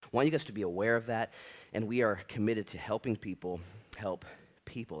want you guys to be aware of that, and we are committed to helping people help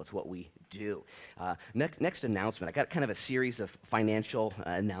people. It's what we do. Next announcement. I got kind of a series of financial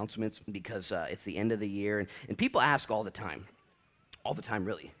announcements because it's the end of the year, and people ask all the time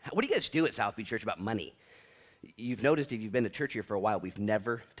really, what do you guys do at South Beach Church about money? You've noticed if you've been to church here for a while, we've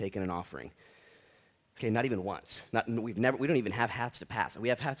never taken an offering. Okay, not even once. We don't even have hats to pass. We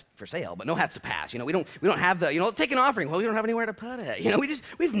have hats for sale, but no hats to pass. We don't have the, let's take an offering. Well, we don't have anywhere to put it.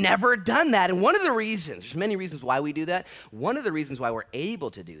 We've never done that. And one of the reasons, there's many reasons why we do that. One of the reasons why we're able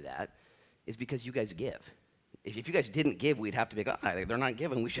to do that is because you guys give. If you guys didn't give, we'd have to be like, they're not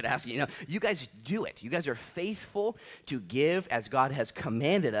giving. We should ask you. You guys do it. You guys are faithful to give as God has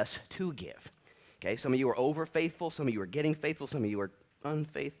commanded us to give. Okay, some of you are over faithful. Some of you are getting faithful. Some of you are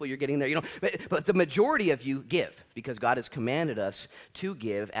unfaithful. You're getting there. But the majority of you give because God has commanded us to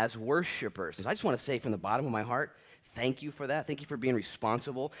give as worshipers. And so I just want to say from the bottom of my heart, thank you for that. Thank you for being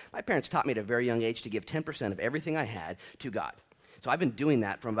responsible. My parents taught me at a very young age to give 10% of everything I had to God. So I've been doing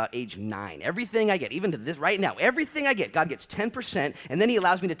that from about age 9. Everything I get, even to this right now, everything I get, God gets 10%, and then he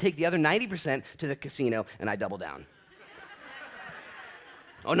allows me to take the other 90% to the casino, and I double down.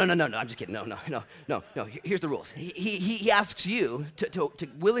 Oh, no, I'm just kidding. No. Here's the rules. He asks you to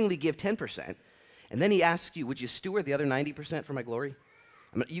willingly give 10%, and then he asks you, would you steward the other 90% for my glory?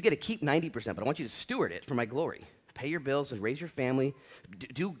 You get to keep 90%, but I want you to steward it for my glory. Pay your bills and raise your family.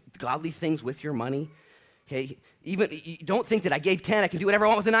 Do godly things with your money. Okay, even you don't think that I gave 10, I can do whatever I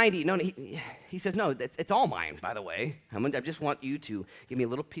want with the 90. No, he says, no, it's all mine, by the way. I just want you to give me a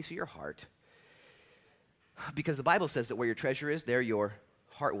little piece of your heart. Because the Bible says that where your treasure is, there your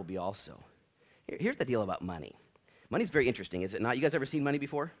heart will be also. Here's the deal about money. Money's very interesting, is it not? You guys ever seen money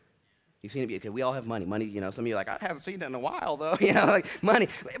before? You've seen it? Okay, we all have money. Money, some of you are like, I haven't seen it in a while, though. Like money.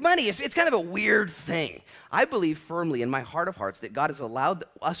 Money, it's kind of a weird thing. I believe firmly in my heart of hearts that God has allowed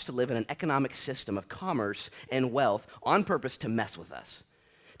us to live in an economic system of commerce and wealth on purpose to mess with us,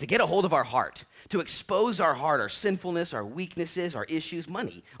 to get a hold of our heart, to expose our heart, our sinfulness, our weaknesses, our issues,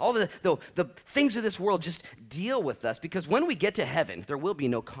 money. All the things of this world just deal with us because when we get to heaven, there will be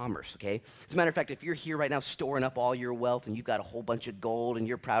no commerce, okay? As a matter of fact, if you're here right now storing up all your wealth and you've got a whole bunch of gold and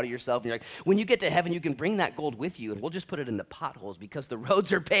you're proud of yourself, and you're like, when you get to heaven, you can bring that gold with you and we'll just put it in the potholes because the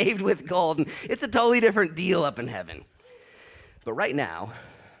roads are paved with gold and it's a totally different deal up in heaven. But right now,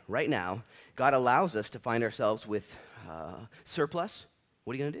 God allows us to find ourselves with surplus.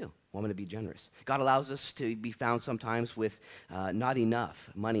 What are you going to do? Well, I'm going to be generous. God allows us to be found sometimes with not enough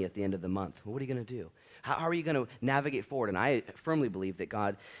money at the end of the month. Well, what are you going to do? How are you going to navigate forward? And I firmly believe that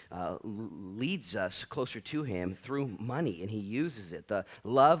God leads us closer to him through money, and he uses it. The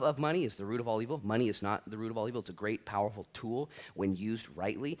love of money is the root of all evil. Money is not the root of all evil. It's a great, powerful tool when used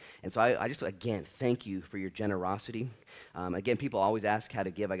rightly. And so I just, again, thank you for your generosity. Again, people always ask how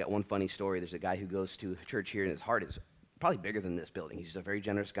to give. I got one funny story. There's a guy who goes to church here, and his heart is probably bigger than this building. He's just a very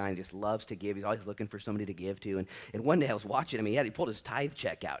generous guy and just loves to give. He's always looking for somebody to give to. And one day I was watching him. He pulled his tithe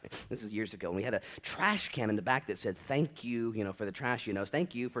check out. This is years ago. And we had a trash can in the back that said, thank you, for the trash,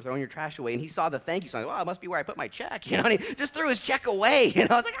 thank you for throwing your trash away. And he saw the thank you sign. Well, it must be where I put my check, and he just threw his check away. I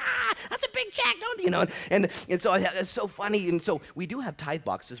was like, that's a big check, And so it's so funny. And so we do have tithe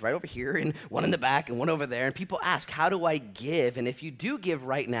boxes right over here and one in the back and one over there. And people ask, how do I give? And if you do give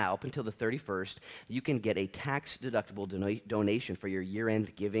right now up until the 31st, you can get a tax-deductible donation for your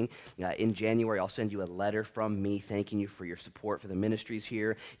year-end giving. In January, I'll send you a letter from me thanking you for your support for the ministries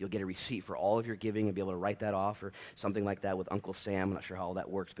here. You'll get a receipt for all of your giving and be able to write that off or something like that with Uncle Sam. I'm not sure how all that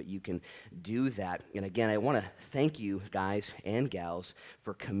works, but you can do that. And again, I want to thank you guys and gals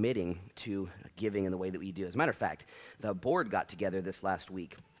for committing to giving in the way that we do. As a matter of fact, the board got together this last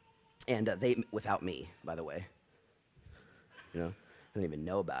week, and they, without me, by the way, I don't even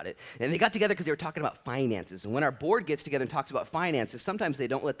know about it. And they got together because they were talking about finances. And when our board gets together and talks about finances, sometimes they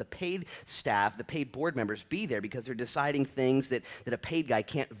don't let the paid staff, the paid board members be there because they're deciding things that a paid guy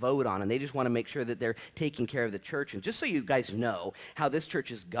can't vote on. And they just want to make sure that they're taking care of the church. And just so you guys know how this church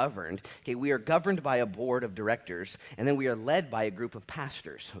is governed, okay, we are governed by a board of directors, and then we are led by a group of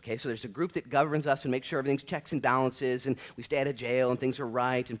pastors, okay? So there's a group that governs us and makes sure everything's checks and balances, and we stay out of jail, and things are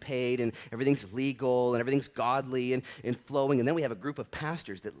right and paid, and everything's legal, and everything's godly and flowing. And then we have a group of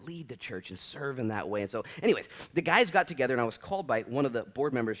pastors that lead the church and serve in that way. And so anyways, the guys got together, and I was called by one of the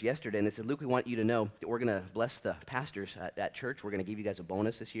board members yesterday, and they said, Luke, we want you to know that we're going to bless the pastors at church. We're going to give you guys a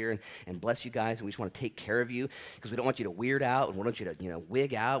bonus this year and bless you guys, and we just want to take care of you because we don't want you to weird out, and we don't want you to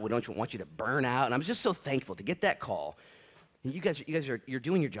wig out. We don't want you to burn out. And I was just so thankful to get that call. And you're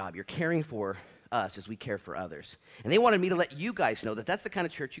doing your job. You're caring for us as we care for others. And they wanted me to let you guys know that that's the kind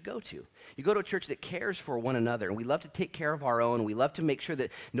of church you go to. You go to a church that cares for one another, and we love to take care of our own. We love to make sure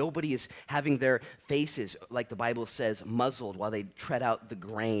that nobody is having their faces, like the Bible says, muzzled while they tread out the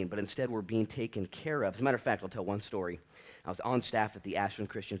grain, but instead we're being taken care of. As a matter of fact, I'll tell one story. I was on staff at the Ashland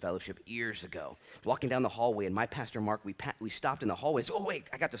Christian Fellowship years ago, walking down the hallway, and my pastor, Mark, we stopped in the hallway and said, oh, wait,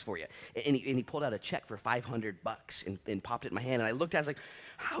 I got this for you. And he pulled out a check for $500 and popped it in my hand, and I looked at it, I was like,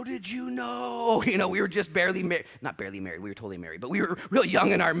 how did you know? You know, we were just barely married, not barely married, we were totally married, but we were real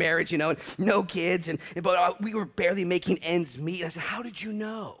young in our marriage, you know, and no kids, but we were barely making ends meet. And I said, how did you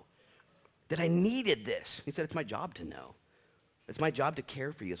know that I needed this? He said, it's my job to know. It's my job to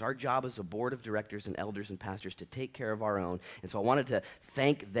care for you. It's our job as a board of directors and elders and pastors to take care of our own. And so I wanted to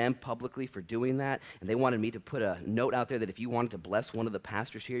thank them publicly for doing that. And they wanted me to put a note out there that if you wanted to bless one of the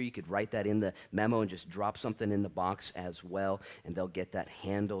pastors here, you could write that in the memo and just drop something in the box as well, and they'll get that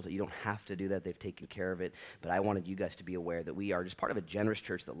handled. You don't have to do that. They've taken care of it. But I wanted you guys to be aware that we are just part of a generous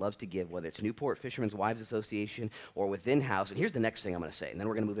church that loves to give, whether it's Newport Fishermen's Wives Association or within house. And here's the next thing I'm going to say, and then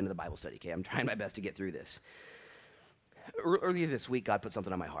we're going to move into the Bible study, okay? I'm trying my best to get through this. Earlier this week, God put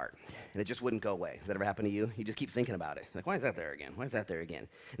something on my heart, and it just wouldn't go away. Has that ever happened to you? You just keep thinking about it. Like, why is that there again? Why is that there again?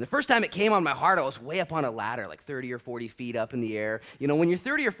 And the first time it came on my heart, I was way up on a ladder, like 30 or 40 feet up in the air. You know, when you're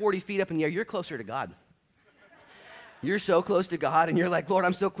 30 or 40 feet up in the air, you're closer to God. You're so close to God, and you're like, Lord,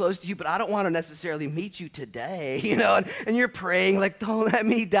 I'm so close to you, but I don't want to necessarily meet you today, you know, and you're praying, like, don't let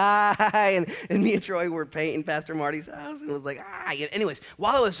me die, and me and Troy were painting Pastor Marty's house, and it was like, Anyways,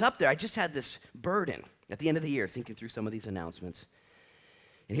 while I was up there, I just had this burden at the end of the year, thinking through some of these announcements,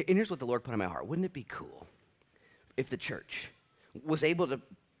 and here's what the Lord put on my heart. Wouldn't it be cool if the church was able to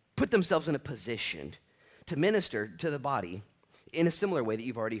put themselves in a position to minister to the body in a similar way that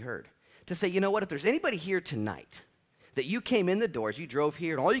you've already heard? To say, you know what, if there's anybody here tonight that you came in the doors, you drove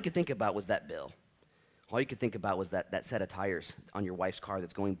here, and all you could think about was that bill. All you could think about was that set of tires on your wife's car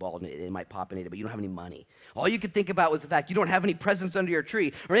that's going bald, and it might pop in it, but you don't have any money. All you could think about was the fact you don't have any presents under your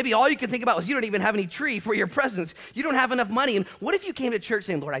tree. Or maybe all you could think about was you don't even have any tree for your presents. You don't have enough money. And what if you came to church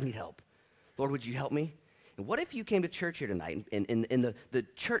saying, Lord, I need help. Lord, would you help me? And what if you came to church here tonight, and the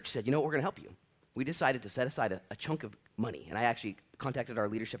church said, you know what, we're going to help you. We decided to set aside a chunk of money, and I actually contacted our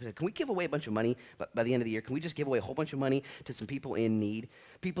leadership and said, can we give away a bunch of money by the end of the year? Can we just give away a whole bunch of money to some people in need,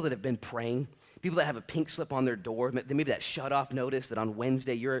 people that have been praying, people that have a pink slip on their door, maybe that shut-off notice that on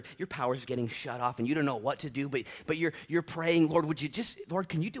Wednesday your power's getting shut off and you don't know what to do, but you're praying, Lord, Lord,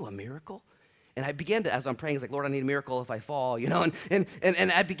 can you do a miracle? And I began to, as I'm praying, it's like, Lord, I need a miracle if I fall, you know,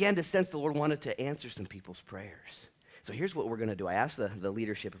 and I began to sense the Lord wanted to answer some people's prayers. So here's what we're going to do. I asked the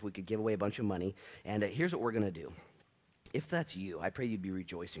leadership if we could give away a bunch of money, and here's what we're going to do. If that's you, I pray you'd be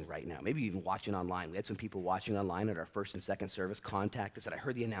rejoicing right now. Maybe even watching online. We had some people watching online at our first and second service contact us, said, I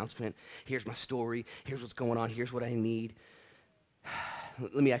heard the announcement. Here's my story. Here's what's going on. Here's what I need.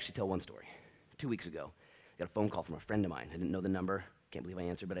 Let me actually tell one story. 2 weeks ago, I got a phone call from a friend of mine. I didn't know the number. Can't believe I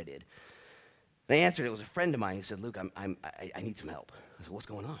answered, but I did. And I answered. It was a friend of mine. He said, Luke, I need some help. I said, what's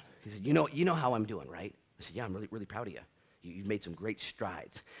going on? He said, you know how I'm doing, right? I said, yeah, I'm really, really proud of you. You've made some great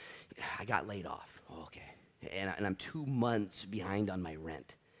strides. I got laid off. Oh, okay. And I'm 2 months behind on my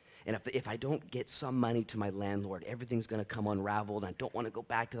rent. And if I don't get some money to my landlord, everything's going to come unraveled. I don't want to go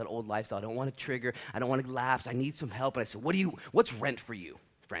back to that old lifestyle. I don't want to trigger. I don't want to lapse. I need some help. And I said, what's rent for you,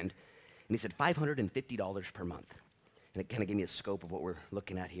 friend? And he said, $550 per month. And it kind of gave me a scope of what we're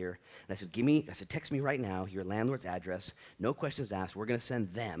looking at here. And I said, text me right now your landlord's address. No questions asked. We're going to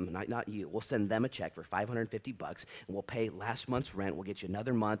send them, not you. We'll send them a check for $550, and we'll pay last month's rent. We'll get you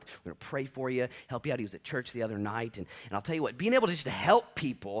another month. We're going to pray for you, help you out. He was at church the other night. And I'll tell you what, being able to just help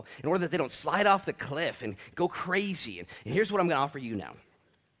people in order that they don't slide off the cliff and go crazy. And here's what I'm going to offer you now.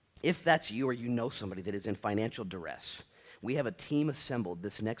 If that's you or you know somebody that is in financial duress, we have a team assembled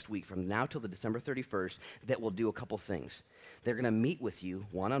this next week from now till the December 31st that will do a couple things. They're going to meet with you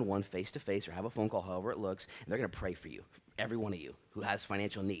one-on-one, face-to-face, or have a phone call, however it looks, and they're going to pray for you, every one of you who has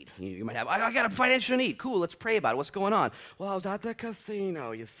financial need. You might have, I got a financial need. Cool, let's pray about it. What's going on? Well, I was at the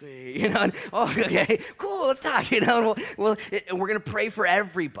casino, you see. You know, okay, cool, let's talk. You know, and we're going to pray for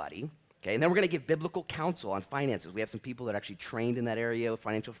everybody. Okay, and then we're going to give biblical counsel on finances. We have some people that are actually trained in that area with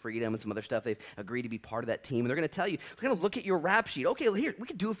financial freedom and some other stuff. They've agreed to be part of that team. And they're going to tell you, we're going to look at your rap sheet. Okay, well, here, we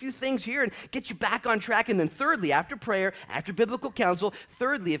can do a few things here and get you back on track. And then thirdly, after prayer, after biblical counsel,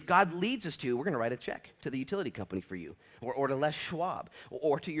 thirdly, if God leads us to, we're going to write a check to the utility company for you, or to Les Schwab,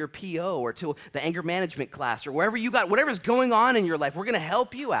 or to your PO, or to the anger management class, or wherever you got, whatever's going on in your life, we're going to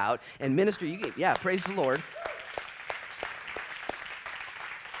help you out and minister. Yeah, praise the Lord.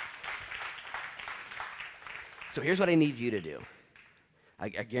 So here's what I need you to do. I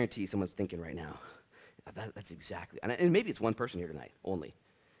guarantee you someone's thinking right now, that's exactly, and maybe it's one person here tonight only,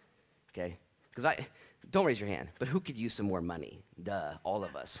 okay? Because don't raise your hand, but who could use some more money? Duh, all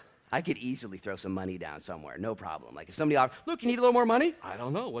of us. I could easily throw some money down somewhere, no problem. Like if somebody offers, look, you need a little more money? I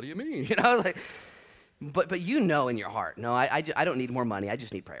don't know, what do you mean? Like, but you know in your heart, no, I don't need more money, I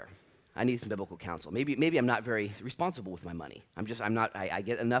just need prayer. I need some biblical counsel. Maybe I'm not very responsible with my money. I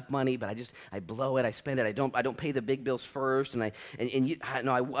get enough money, but I blow it, I spend it, I don't pay the big bills first, I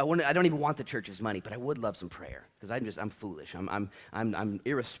don't even want the church's money, but I would love some prayer, because I'm foolish, I'm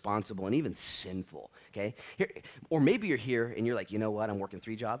irresponsible and even sinful, okay? Or maybe you're here and you're like, you know what, I'm working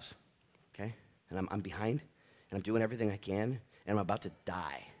 3 jobs, okay? And I'm behind, and I'm doing everything I can, and I'm about to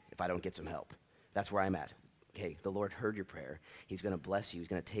die if I don't get some help. That's where I'm at. Okay, the Lord heard your prayer. He's going to bless you. He's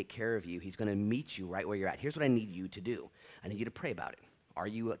going to take care of you. He's going to meet you right where you're at. Here's what I need you to do. I need you to pray about it. Are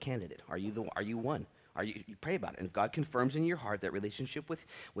you a candidate? Are you one? You pray about it. And if God confirms in your heart that relationship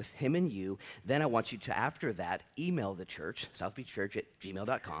with him and you, then I want you to, after that, email the church,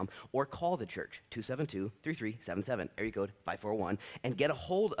 southbeachchurch@gmail.com, or call the church, 272-3377, area code 541, and get a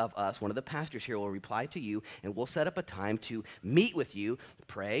hold of us. One of the pastors here will reply to you, and we'll set up a time to meet with you,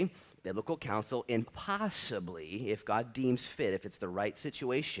 pray, biblical counsel, and possibly, if God deems fit, if it's the right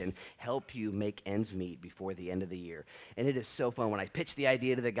situation, help you make ends meet before the end of the year. And it is so fun when I pitch the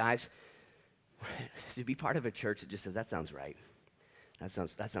idea to the guys to be part of a church that just says, that sounds right. That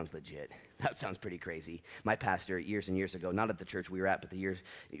sounds legit. That sounds pretty crazy. My pastor, years and years ago, not at the church we were at, but years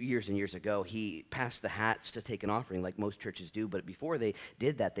and years ago, he passed the hats to take an offering like most churches do, but before they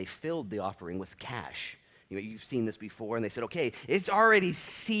did that, they filled the offering with cash. You've seen this before, and they said, okay, it's already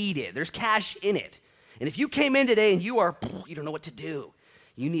seeded. There's cash in it. And if you came in today and you don't know what to do,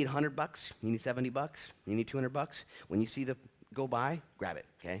 you need $100, you need $70, you need $200, when you see the go by, grab it,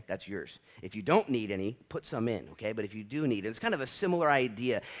 okay? That's yours. If you don't need any, put some in, okay? But if you do need it, it's kind of a similar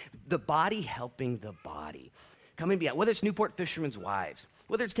idea. The body helping the body. Coming beyond, whether it's Newport Fishermen's Wives,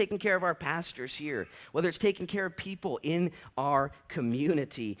 whether it's taking care of our pastors here, whether it's taking care of people in our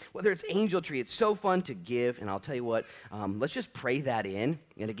community, whether it's Angel Tree, it's so fun to give. And I'll tell you what, let's just pray that in.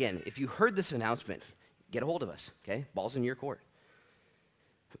 And again, if you heard this announcement, get a hold of us, okay? Ball's in your court.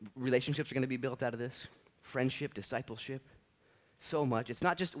 Relationships are going to be built out of this. Friendship, discipleship, so much. It's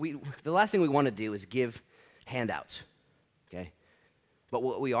not just, the last thing we want to do is give handouts, okay? But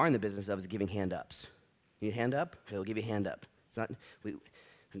what we are in the business of is giving hand-ups. You need a hand up? Okay, we'll give you a hand up. It's not,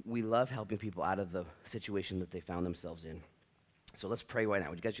 we love helping people out of the situation that they found themselves in. So let's pray right now.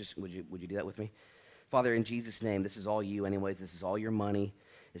 Would you guys would you do that with me? Father, in Jesus' name, this is all you anyways. This is all your money.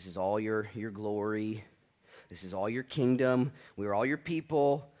 This is all your glory. This is all your kingdom. We are all your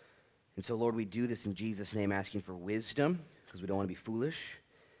people. And so, Lord, we do this in Jesus' name, asking for wisdom because we don't want to be foolish.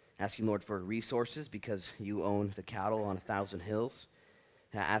 Asking, Lord, for resources because you own the cattle on 1,000 hills.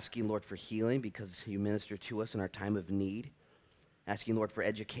 Asking, Lord, for healing because you minister to us in our time of need. Asking, Lord, for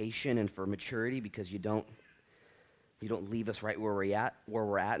education and for maturity because you don't leave us right where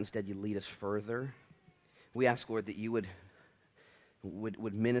we're at. Instead, you lead us further. We ask, Lord, that you would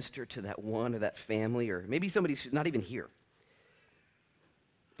minister to that one or that family, or maybe somebody's not even here,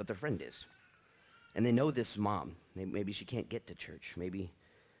 but their friend is. And they know this mom. Maybe she can't get to church. Maybe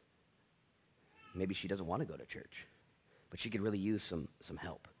she doesn't want to go to church, but she could really use some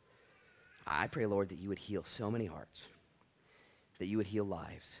help. I pray, Lord, that you would heal so many hearts, that you would heal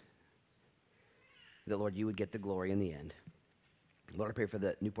lives, that, Lord, you would get the glory in the end. Lord, I pray for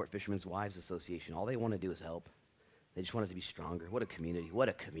the Newport Fishermen's Wives Association. All they want to do is help. They just want it to be stronger. What a community. What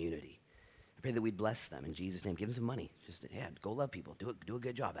a community. I pray that we'd bless them in Jesus' name. Give them some money. Just, go love people. Do a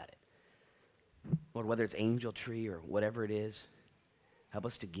good job at it. Lord, whether it's Angel Tree or whatever it is, help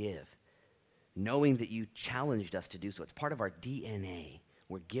us to give, knowing that you challenged us to do so. It's part of our DNA.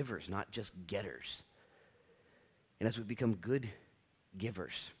 We're givers, not just getters. And as we become good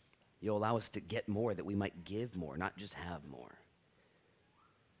givers, you'll allow us to get more, that we might give more, not just have more.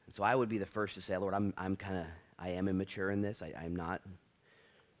 And so I would be the first to say, Lord, I am immature in this. I'm not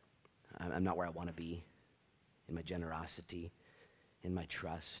where I want to be in my generosity, in my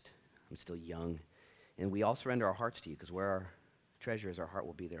trust. I'm still young. And we all surrender our hearts to you, because where our treasure is, our heart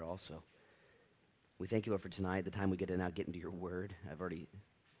will be there also. We thank you, Lord, for tonight, the time we get to now get into your word. I've already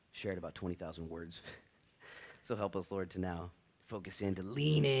shared about 20,000 words. So help us, Lord, to now focus in, to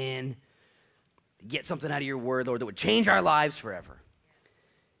lean in, to get something out of your word, Lord, that would change our lives forever.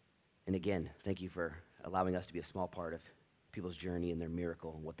 And again, thank you for allowing us to be a small part of people's journey and their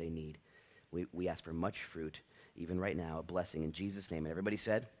miracle and what they need. We ask for much fruit, even right now, a blessing in Jesus' name. And everybody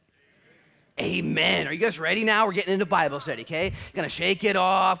said? Amen. Are you guys ready now? We're getting into Bible study, okay? Gonna shake it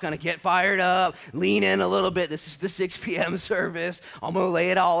off, gonna get fired up, lean in a little bit. This is the 6 p.m. service. I'm gonna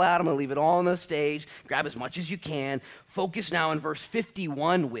lay it all out. I'm gonna leave it all on the stage. Grab as much as you can. Focus now on verse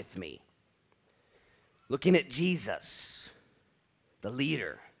 51 with me. Looking at Jesus, the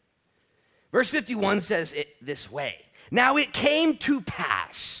leader. Verse 51 says it this way. Now it came to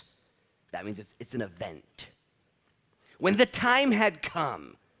pass. That means it's an event. When the time had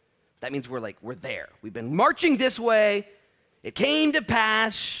come. That means we're there. We've been marching this way. It came to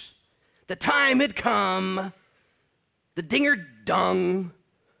pass. The time had come. The dinger dung.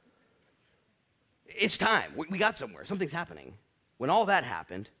 It's time. We got somewhere. Something's happening. When all that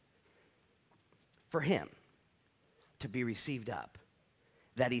happened, for him to be received up,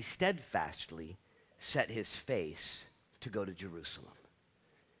 that he steadfastly set his face to go to Jerusalem.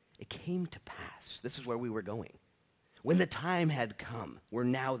 It came to pass. This is where we were going. When the time had come, we're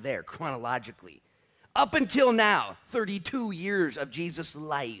now there chronologically. Up until now, 32 years of Jesus'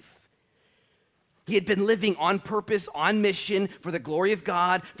 life. He had been living on purpose, on mission, for the glory of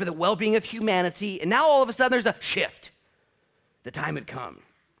God, for the well-being of humanity, and now all of a sudden there's a shift. The time had come.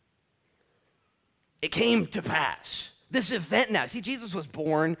 It came to pass. This event now. See, Jesus was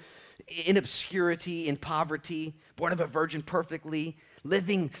born in obscurity, in poverty, born of a virgin perfectly,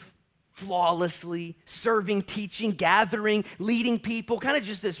 living flawlessly, serving, teaching, gathering, leading people, kind of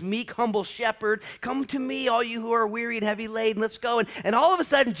just this meek, humble shepherd. Come to me, all you who are weary and heavy laden, let's go. And all of a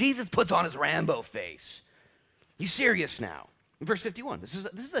sudden, Jesus puts on his Rambo face. He's serious now. In verse 51, this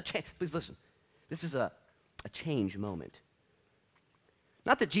is a change. Please listen. This is a change moment.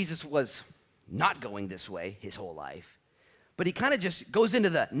 Not that Jesus was not going this way his whole life, but he kind of just goes into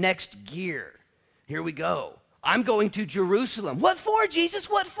the next gear. Here we go. I'm going to Jerusalem. What for, Jesus?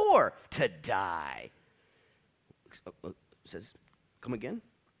 What for? To die. Says, come again?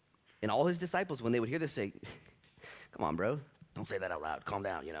 And all his disciples, when they would hear this, say, come on, bro. Don't say that out loud. Calm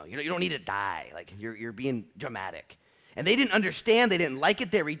down. You don't need to die. Like, you're being dramatic. And they didn't understand. They didn't like it.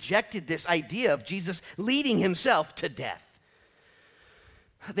 They rejected this idea of Jesus leading himself to death.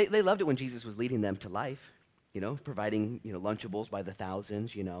 They loved it when Jesus was leading them to life. Providing, Lunchables by the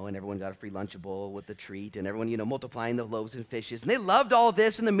thousands, and everyone got a free Lunchable with the treat, and everyone, multiplying the loaves and fishes. And they loved all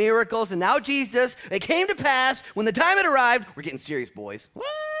this and the miracles, and now Jesus, it came to pass, when the time had arrived, we're getting serious, boys.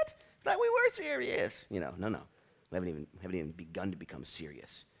 What? Thought we were serious. No. We haven't even begun to become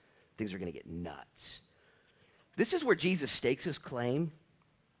serious. Things are going to get nuts. This is where Jesus stakes his claim,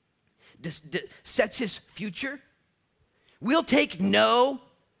 sets his future. We'll take no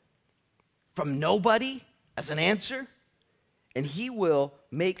from nobody as an answer, and he will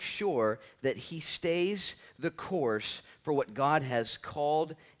make sure that he stays the course for what God has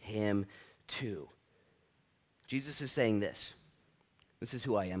called him to. Jesus is saying this. This is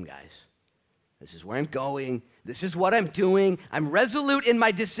who I am, guys. This is where I'm going. This is what I'm doing. I'm resolute in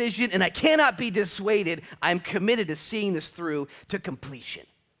my decision, and I cannot be dissuaded. I'm committed to seeing this through to completion.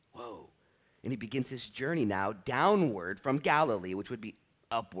 Whoa. And he begins his journey now downward from Galilee, which would be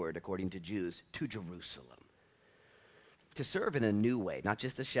upward, according to Jews, to Jerusalem. To serve in a new way, not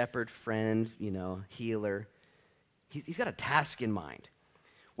just a shepherd, friend, healer. He's got a task in mind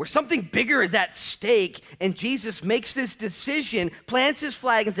where something bigger is at stake, and Jesus makes this decision, plants his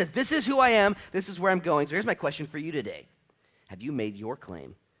flag, and says, this is who I am, this is where I'm going. So here's my question for you today. Have you made your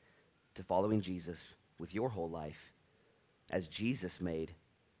claim to following Jesus with your whole life as Jesus made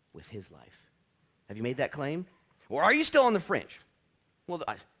with his life? Have you made that claim? Or are you still on the fringe? Well,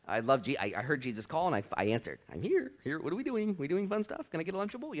 I love I heard Jesus call, and I answered. I'm here. What are we doing? We doing fun stuff? Can I get a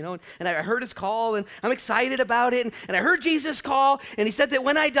Lunchable? And I heard his call, and I'm excited about it. And I heard Jesus call, and he said that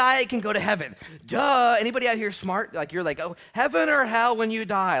when I die, I can go to heaven. Duh. Anybody out here smart? Like, you're like, oh, heaven or hell when you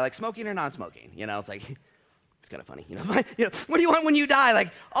die? Like, smoking or non-smoking? It's like, it's kind of funny. What do you want when you die?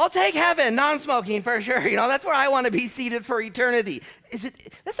 Like, I'll take heaven, non-smoking for sure. That's where I want to be seated for eternity. That's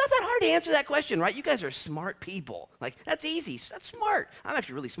not that hard to answer that question, right? You guys are smart people. Like, that's easy. That's smart. I'm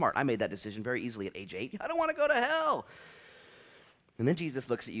actually really smart. I made that decision very easily at age 8. I don't want to go to hell. And then Jesus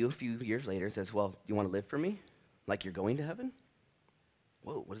looks at you a few years later and says, well, you want to live for me? Like you're going to heaven?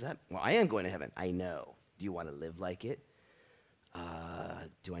 Whoa, what is that? Well, I am going to heaven. I know. Do you want to live like it?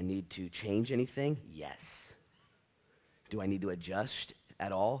 Do I need to change anything? Yes. Do I need to adjust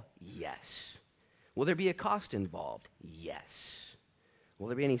at all? Yes. Will there be a cost involved? Yes. Will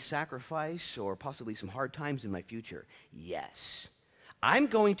there be any sacrifice or possibly some hard times in my future? Yes. I'm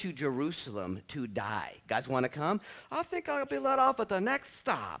going to Jerusalem to die. Guys want to come? I think I'll be let off at the next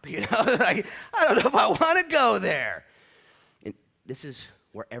stop. Like, I don't know if I want to go there. And this is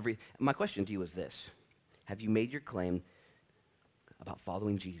where my question to you is this. Have you made your claim about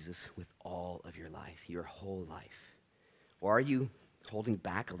following Jesus with all of your life, your whole life? Or are you holding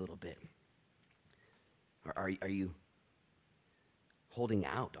back a little bit? Or are you holding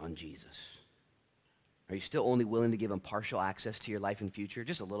out on Jesus? Are you still only willing to give him partial access to your life and future?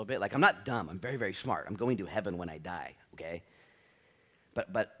 Just a little bit? Like, I'm not dumb. I'm very, very smart. I'm going to heaven when I die, okay?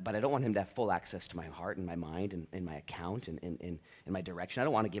 But I don't want him to have full access to my heart and my mind and my account and my direction. I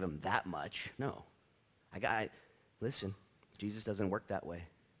don't want to give him that much. No. Listen, Jesus doesn't work that way.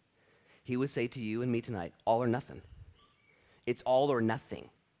 He would say to you and me tonight, all or nothing. It's all or nothing.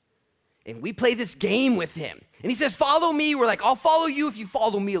 And we play this game with him. And he says, follow me. We're like, I'll follow you if you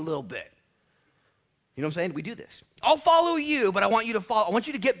follow me a little bit. You know what I'm saying? We do this. I'll follow you, but I want you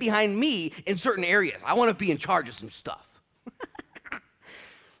to get behind me in certain areas. I want to be in charge of some stuff.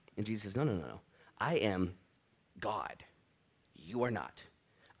 And Jesus says, no. I am God. You are not.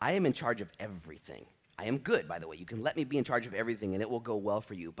 I am in charge of everything. I am good, by the way. You can let me be in charge of everything, and it will go well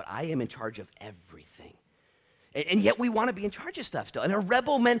for you. But I am in charge of everything. And yet we want to be in charge of stuff still. And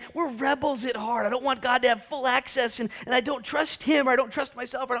we're rebels at heart. I don't want God to have full access, and I don't trust him, or I don't trust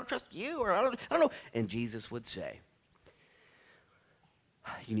myself, or I don't trust you, or I don't know. And Jesus would say,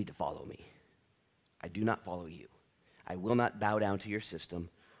 you need to follow me. I do not follow you. I will not bow down to your system.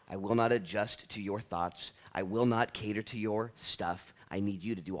 I will not adjust to your thoughts. I will not cater to your stuff. I need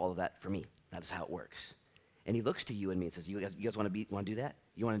you to do all of that for me. That is how it works. And he looks to you and me and says, you guys want to do that?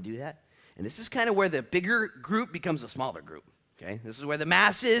 You want to do that? And this is kind of where the bigger group becomes a smaller group, okay? This is where the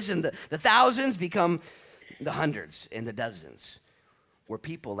masses and the thousands become the hundreds and the dozens, where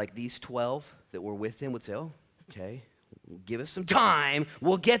people like these 12 that were with him would say, oh, okay, give us some time,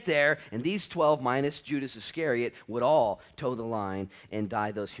 we'll get there. And these 12 minus Judas Iscariot would all toe the line and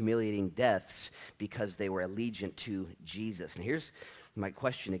die those humiliating deaths because they were allegiant to Jesus. And here's my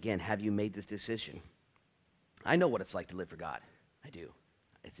question again, have you made this decision? I know what it's like to live for God. I do.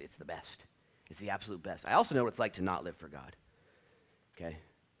 It's the best. It's the absolute best. I also know what it's like to not live for God. Okay?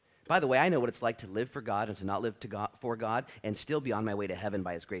 By the way, I know what it's like to live for God and to not live for God and still be on my way to heaven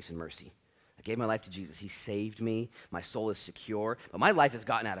by his grace and mercy. I gave my life to Jesus. He saved me. My soul is secure. But my life has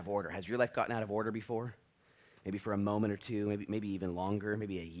gotten out of order. Has your life gotten out of order before? Maybe for a moment or two, maybe even longer,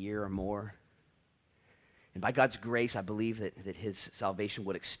 maybe a year or more. And by God's grace, I believe that his salvation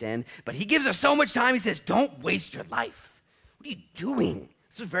would extend. But he gives us so much time. He says, don't waste your life. What are you doing?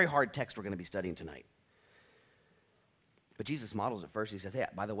 This is a very hard text we're going to be studying tonight. But Jesus models it first. He says, hey,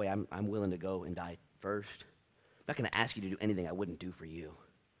 by the way, I'm willing to go and die first. I'm not going to ask you to do anything I wouldn't do for you.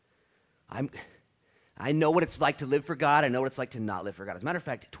 I know what it's like to live for God. I know what it's like to not live for God. As a matter of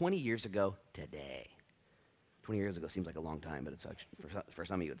fact, 20 years ago today, 20 years ago seems like a long time, but it's actually, for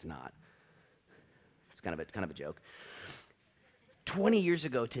some of you, it's not. It's kind of a joke. 20 years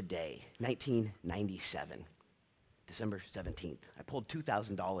ago today, 1997, December 17th, I pulled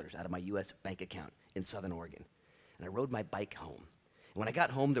 $2,000 out of my U.S. bank account in Southern Oregon, and I rode my bike home. And when I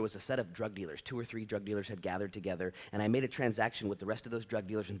got home, there was a set of drug dealers. 2 or 3 drug dealers had gathered together, and I made a transaction with the rest of those drug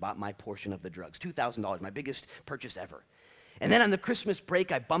dealers and bought my portion of the drugs, $2,000, my biggest purchase ever. And then on the Christmas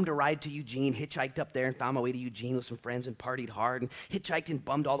break, I bummed a ride to Eugene, hitchhiked up there and found my way to Eugene with some friends and partied hard, and hitchhiked and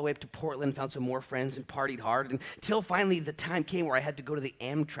bummed all the way up to Portland, found some more friends and partied hard, until finally the time came where I had to go to the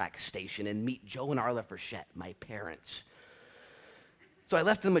Amtrak station and meet Joe and Arla Frechette, my parents. So I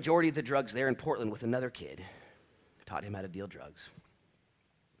left the majority of the drugs there in Portland with another kid, taught him how to deal drugs.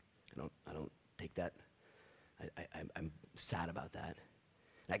 I don't take that. I'm sad about that.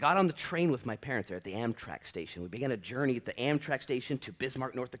 And I got on the train with my parents there at the Amtrak station. We began a journey at the Amtrak station to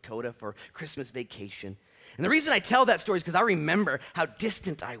Bismarck, North Dakota for Christmas vacation. And the reason I tell that story is because I remember how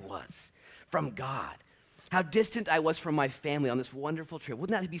distant I was from God, how distant I was from my family on this wonderful trip.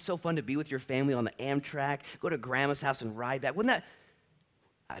 Wouldn't that be so fun to be with your family on the Amtrak, go to Grandma's house and ride back?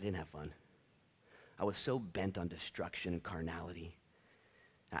 I didn't have fun. I was so bent on destruction and carnality.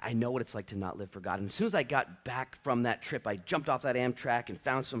 I know what it's like to not live for God. And as soon as I got back from that trip, I jumped off that Amtrak and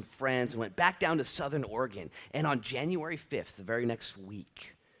found some friends and went back down to Southern Oregon. And on January 5th, the very next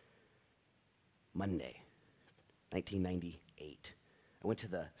week, Monday, 1998, I went to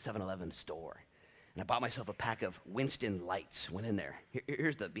the 7-Eleven store. And I bought myself a pack of Winston Lights. Went in there.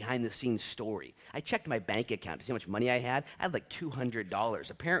 Here's the behind-the-scenes story. I checked my bank account to see how much money I had. I had like $200.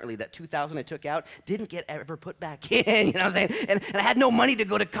 Apparently, that $2,000 I took out didn't get ever put back in. You know what I'm saying? And I had no money to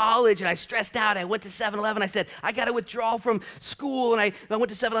go to college, and I stressed out. I went to 7-Eleven. I said, I got to withdraw from school. And I went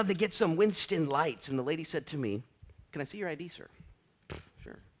to 7-Eleven to get some Winston Lights. And the lady said to me, can I see your ID, sir?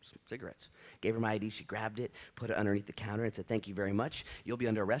 Sure. Some cigarettes. Gave her my ID. She grabbed it, put it underneath the counter, and said, "Thank you very much. You'll be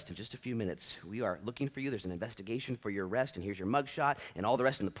under arrest in just a few minutes. We are looking for you. There's an investigation for your arrest, and here's your mugshot," and all the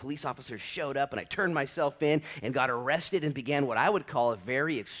rest. And the police officers showed up, and I turned myself in and got arrested and began what I would call a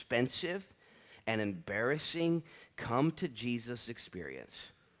very expensive and embarrassing come to Jesus experience.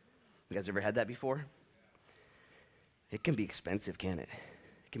 You guys ever had that before? It can be expensive, can't it?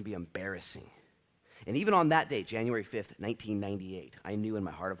 It can be embarrassing. And even on that day, January 5th, 1998, I knew in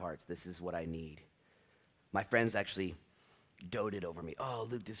my heart of hearts, this is what I need. My friends actually doted over me. "Oh,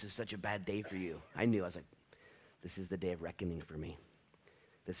 Luke, this is such a bad day for you." I knew. I was like, this is the day of reckoning for me.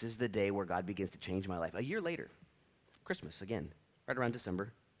 This is the day where God begins to change my life. A year later, Christmas again, right around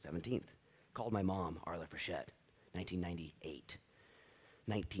December 17th, called my mom, Arla Frechette, 1998,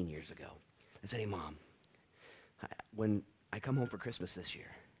 19 years ago. I said, "Hey, Mom, when I come home for Christmas this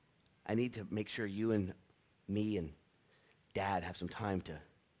year, I need to make sure you and me and Dad have some time to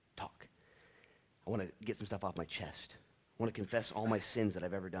talk. I want to get some stuff off my chest. I want to confess all my sins that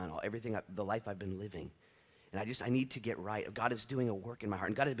I've ever done, the life I've been living. And I need to get right. God is doing a work in my heart."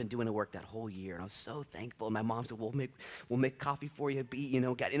 And God had been doing a work that whole year. And I was so thankful. And my mom said, we'll make coffee for you.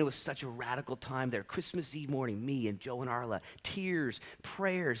 God. And it was such a radical time there. Christmas Eve morning, me and Joe and Arla, tears,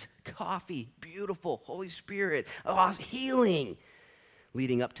 prayers, coffee, beautiful, Holy Spirit, healing.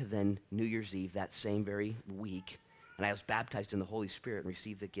 Leading up to then New Year's Eve, that same very week, and I was baptized in the Holy Spirit and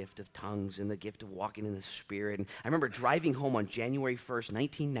received the gift of tongues and the gift of walking in the Spirit. And I remember driving home on January 1st,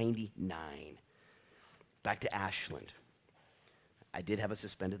 1999, back to Ashland. I did have a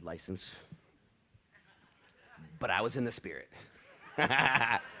suspended license, but I was in the Spirit. And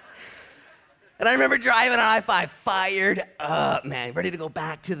I remember driving on I-5, fired up, man, ready to go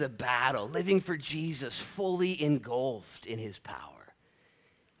back to the battle, living for Jesus, fully engulfed in his power.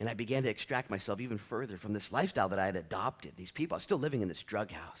 And I began to extract myself even further from this lifestyle that I had adopted. These people, I was still living in this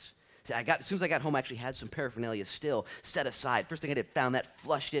drug house. See, as soon as I got home, I actually had some paraphernalia still set aside. First thing I did, found that,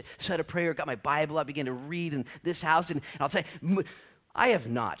 flushed it, said a prayer, got my Bible out, began to read in this house. And I'll tell you, I have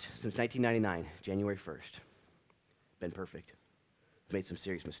not, since 1999, January 1st, been perfect. I've made some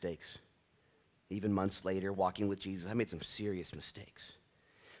serious mistakes. Even months later, walking with Jesus, I made some serious mistakes.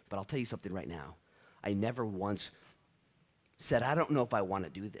 But I'll tell you something right now. I never once said, I don't know if I want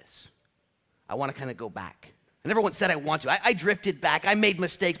to do this. I want to kind of go back. I never once said I want to. I drifted back. I made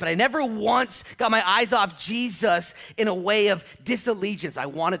mistakes, but I never once got my eyes off Jesus in a way of disallegiance. I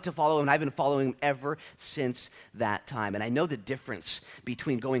wanted to follow him, and I've been following him ever since that time. And I know the difference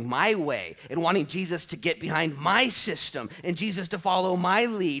between going my way and wanting Jesus to get behind my system and Jesus to follow my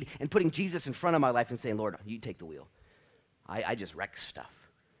lead and putting Jesus in front of my life and saying, Lord, you take the wheel. I just wreck stuff.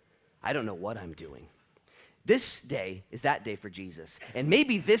 I don't know what I'm doing. This day is that day for Jesus. And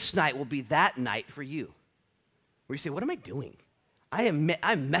maybe this night will be that night for you. Where you say, what am I doing?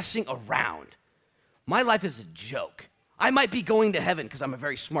 I'm messing around. My life is a joke. I might be going to heaven because I'm a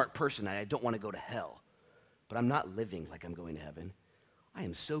very smart person and I don't want to go to hell. But I'm not living like I'm going to heaven. I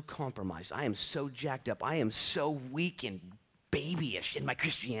am so compromised. I am so jacked up. I am so weak and babyish in my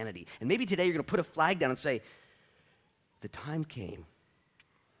Christianity. And maybe today you're going to put a flag down and say, the time came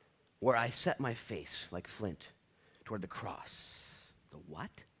where I set my face like flint toward the cross. The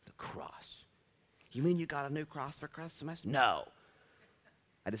what? The cross. You mean you got a new cross for Christmas? No.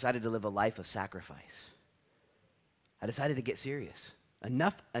 I decided to live a life of sacrifice. I decided to get serious.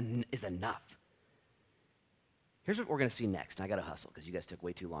 Enough is enough. Here's what we're going to see next. And I got to hustle because you guys took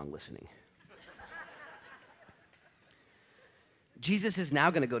way too long listening. Jesus is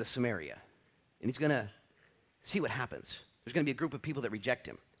now going to go to Samaria, and he's going to see what happens. There's going to be a group of people that reject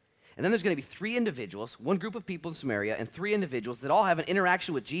him. And then there's going to be three individuals, one group of people in Samaria, and three individuals that all have an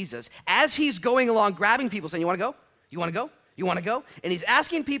interaction with Jesus as he's going along, grabbing people, saying, you want to go? You want to go? You want to go? And he's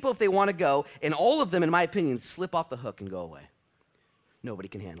asking people if they want to go, and all of them, in my opinion, slip off the hook and go away. Nobody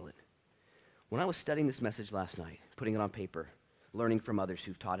can handle it. When I was studying this message last night, putting it on paper, learning from others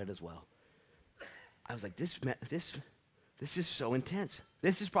who've taught it as well, I was like, this is so intense.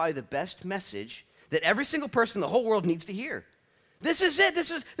 This is probably the best message that every single person in the whole world needs to hear. This is it.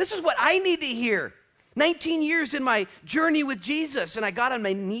 This is what I need to hear. 19 years in my journey with Jesus, and I got on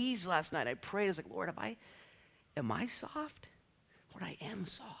my knees last night. I prayed. I was like, Lord, am I soft? Lord, I am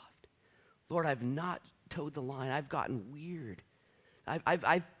soft. Lord, I've not towed the line. I've gotten weird.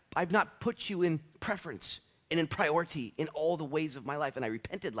 I've not put you in preference and in priority in all the ways of my life. And I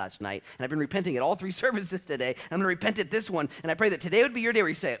repented last night, and I've been repenting at all three services today. I'm going to repent at this one, and I pray that today would be your day where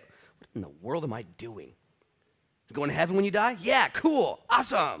you say, what in the world am I doing? Going to heaven when you die? Yeah, cool,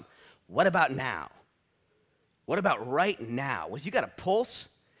 awesome. What about now? What about right now? Well, if you got a pulse,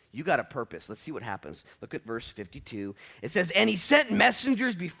 You got a purpose. Let's see what happens. Look at verse 52. It says, and he sent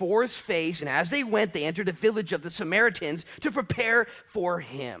messengers before his face, and as they went, they entered a village of the Samaritans to prepare for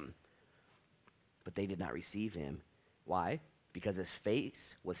him. But they did not receive him. Why? Because his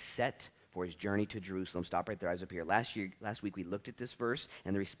face was set for his journey to Jerusalem. Stop right there, eyes up here. Last week we looked at this verse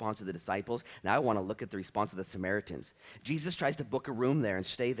and the response of the disciples. Now I want to look at the response of the Samaritans. Jesus tries to book a room there and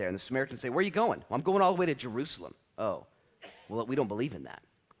stay there, and the Samaritans say, where are you going? Well, I'm going all the way to Jerusalem. Oh, well, we don't believe in that.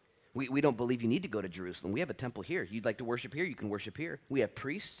 We don't believe you need to go to Jerusalem. We have a temple here. You'd like to worship here, you can worship here. We have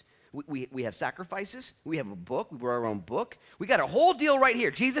priests. We have sacrifices. We have a book. We wrote our own book. We got a whole deal right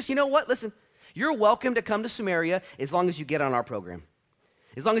here. Jesus, you know what? Listen, you're welcome to come to Samaria as long as you get on our program.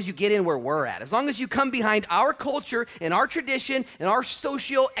 As long as you get in where we're at. As long as you come behind our culture and our tradition and our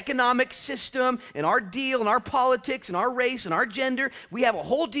socio-economic system and our deal and our politics and our race and our gender. We have a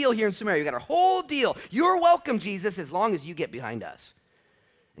whole deal here in Samaria. We got a whole deal. You're welcome, Jesus, as long as you get behind us.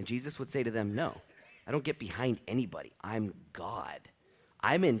 And Jesus would say to them, no, I don't get behind anybody. I'm God.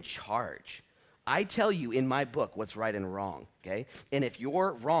 I'm in charge. I tell you in my book what's right and wrong, okay? And if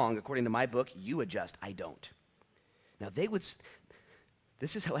you're wrong, according to my book, you adjust. I don't. Now,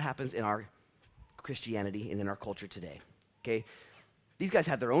 this is how it happens in our Christianity and in our culture today, okay? These guys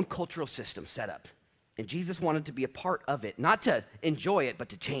have their own cultural system set up. And Jesus wanted to be a part of it, not to enjoy it, but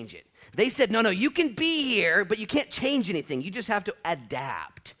to change it. They said, no, you can be here, but you can't change anything. You just have to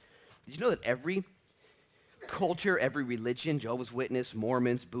adapt. Did you know that every culture, every religion, Jehovah's Witness,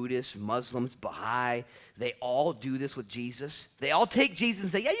 Mormons, Buddhists, Muslims, Baha'i, they all do this with Jesus? They all take Jesus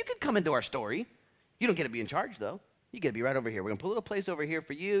and say, yeah, you can come into our story. You don't get to be in charge, though. You get to be right over here. We're going to put a little place over here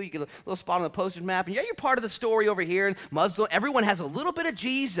for you. You get a little spot on the postage map. And yeah, you're part of the story over here. And Muslim, everyone has a little bit of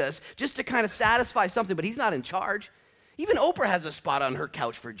Jesus just to kind of satisfy something, but he's not in charge. Even Oprah has a spot on her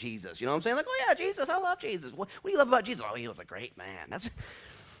couch for Jesus. You know what I'm saying? Like, oh yeah, Jesus, I love Jesus. What do you love about Jesus? Oh, he was a great man.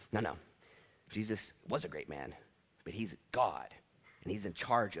 No. Jesus was a great man, but he's God. And he's in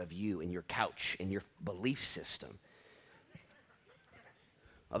charge of you and your couch and your belief system.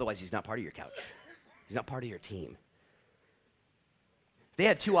 Otherwise, he's not part of your couch. He's not part of your team. They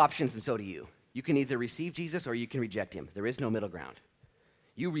had two options, and so do you. You can either receive Jesus or you can reject him. There is no middle ground.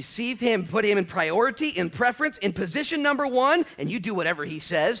 You receive him, put him in priority, in preference, in position number one, and you do whatever he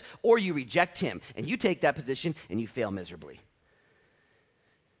says, or you reject him, and you take that position, and you fail miserably.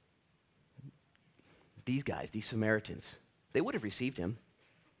 These guys, these Samaritans, they would have received him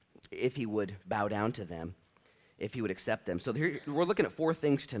if he would bow down to them, if he would accept them. So here, we're looking at four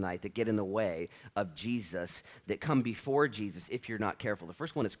things tonight that get in the way of Jesus, that come before Jesus if you're not careful. The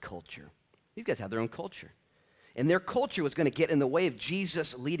first one is culture. These guys have their own culture. And their culture was going to get in the way of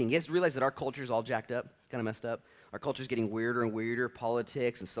Jesus leading. You guys realize that our culture is all jacked up, kind of messed up? Our culture is getting weirder and weirder,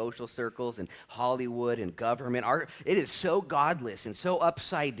 politics and social circles and Hollywood and government. It is so godless and so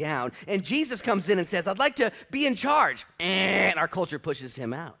upside down. And Jesus comes in and says, I'd like to be in charge. And our culture pushes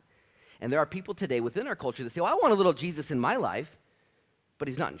him out. And there are people today within our culture that say, well, I want a little Jesus in my life, but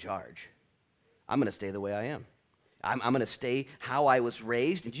he's not in charge. I'm going to stay the way I am. I'm going to stay how I was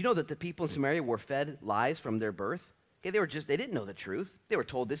raised. And do you know that the people in Samaria were fed lies from their birth? Okay, they didn't know the truth. They were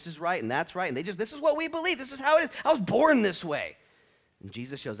told this is right and that's right. And this is what we believe. This is how it is. I was born this way. And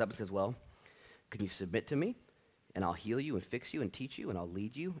Jesus shows up and says, well, can you submit to me? And I'll heal you and fix you and teach you and I'll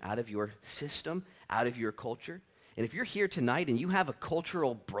lead you out of your system, out of your culture. And if you're here tonight and you have a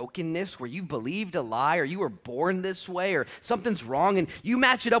cultural brokenness where you believed a lie or you were born this way or something's wrong and you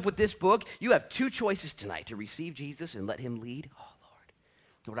match it up with this book, you have two choices tonight: to receive Jesus and let him lead. Oh,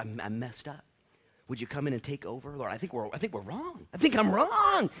 Lord, I'm messed up. Would you come in and take over? Lord, I think we're wrong. I think I'm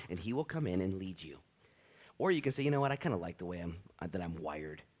wrong. And he will come in and lead you. Or you can say, you know what, I kind of like the way I'm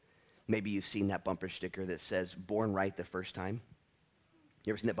wired. Maybe you've seen that bumper sticker that says, born right the first time.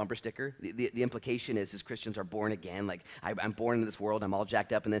 You ever seen that bumper sticker? The implication is Christians are born again. Like, I'm born into this world, I'm all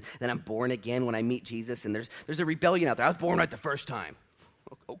jacked up, and then I'm born again when I meet Jesus, and there's a rebellion out there. I was born right the first time.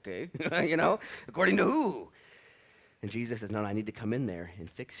 Okay, according to who? And Jesus says, no, I need to come in there and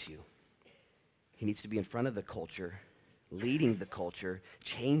fix you. He needs to be in front of the culture, leading the culture,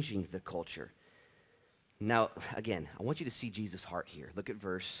 changing the culture. Now, again, I want you to see Jesus' heart here. Look at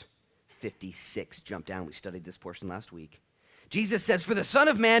verse 56. Jump down. We studied this portion last week. Jesus says, for the Son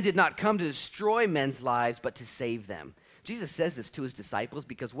of Man did not come to destroy men's lives, but to save them. Jesus says this to his disciples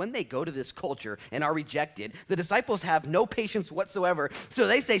because when they go to this culture and are rejected, the disciples have no patience whatsoever. So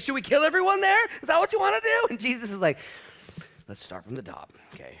they say, should we kill everyone there? Is that what you want to do? And Jesus is like, let's start from the top.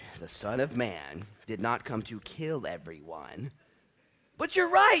 Okay, the Son of Man did not come to kill everyone. But you're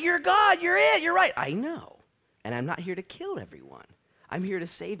right, you're God, you're it, you're right. I know. And I'm not here to kill everyone. I'm here to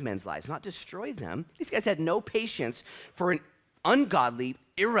save men's lives, not destroy them. These guys had no patience for ungodly,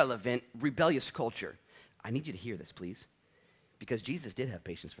 irrelevant, rebellious culture. I need you to hear this, please, because Jesus did have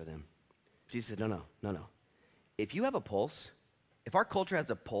patience for them. Jesus said, no. If you have a pulse, if our culture has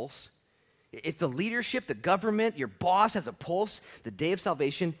a pulse, if the leadership, the government, your boss has a pulse, the day of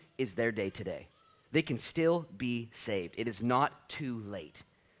salvation is their day today. They can still be saved. It is not too late.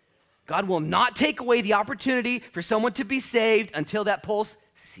 God will not take away the opportunity for someone to be saved until that pulse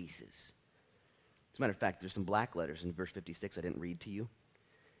ceases. As a matter of fact, there's some black letters in verse 56 I didn't read to you.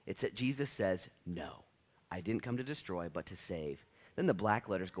 It's that Jesus says, no, I didn't come to destroy, but to save. Then the black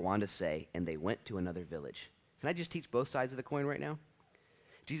letters go on to say, and they went to another village. Can I just teach both sides of the coin right now?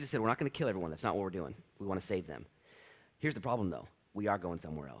 Jesus said, we're not going to kill everyone. That's not what we're doing. We want to save them. Here's the problem, though. We are going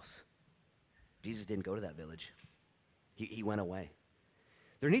somewhere else. Jesus didn't go to that village. He went away.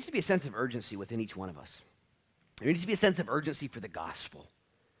 There needs to be a sense of urgency within each one of us. There needs to be a sense of urgency for the gospel.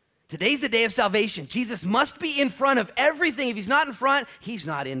 Today's the day of salvation. Jesus must be in front of everything. If he's not in front, he's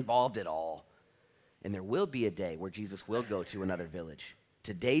not involved at all. And there will be a day where Jesus will go to another village.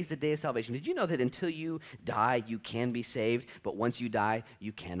 Today's the day of salvation. Did you know that until you die, you can be saved, but once you die,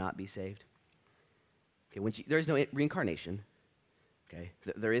 you cannot be saved? Okay, there is no reincarnation. Okay,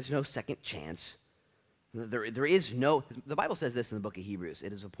 there is no second chance. There is no, the Bible says this in the book of Hebrews,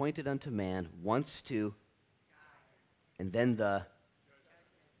 it is appointed unto man once to, and then that's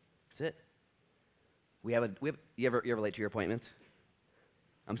it. You ever late to your appointments?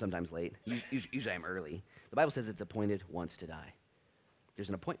 I'm sometimes late. Usually I'm early. The Bible says it's appointed once to die. There's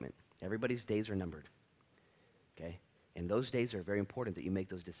an appointment. Everybody's days are numbered. Okay? And those days are very important that you make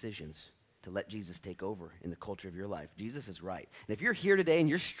those decisions to let Jesus take over in the culture of your life. Jesus is right. And if you're here today and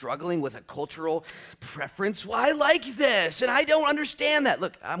you're struggling with a cultural preference, well, I like this, and I don't understand that.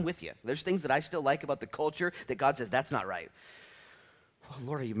 Look, I'm with you. There's things that I still like about the culture that God says, that's not right. Oh,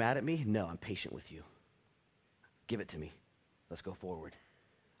 Lord, are you mad at me? No, I'm patient with you. Give it to me. Let's go forward.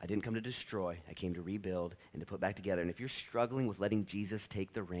 I didn't come to destroy. I came to rebuild and to put back together. And if you're struggling with letting Jesus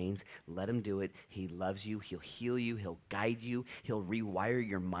take the reins, let him do it. He loves you. He'll heal you. He'll guide you. He'll rewire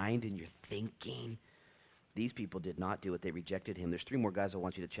your mind and your thinking. These people did not do it. They rejected him. There's 3 more guys I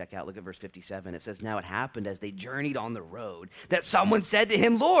want you to check out. Look at verse 57. It says, now it happened as they journeyed on the road that someone said to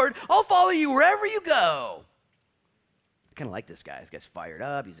him, Lord, I'll follow you wherever you go. It's kind of like this guy. This guy's fired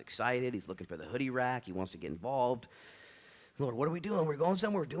up. He's excited. He's looking for the hoodie rack. He wants to get involved. Lord, what are we doing? We're going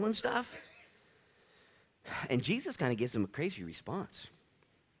somewhere. We're doing stuff. And Jesus kind of gives him a crazy response.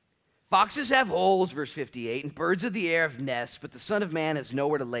 Foxes have holes, verse 58, and birds of the air have nests, but the Son of Man has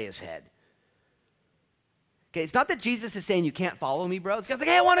nowhere to lay his head. Okay, it's not that Jesus is saying you can't follow me, bro. This guy's like,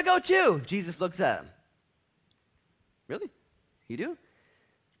 hey, I want to go too. Jesus looks at him. Really? You do?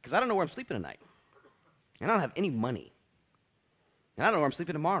 Because I don't know where I'm sleeping tonight. And I don't have any money. And I don't know where I'm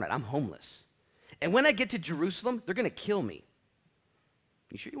sleeping tomorrow night. I'm homeless. And when I get to Jerusalem, they're going to kill me.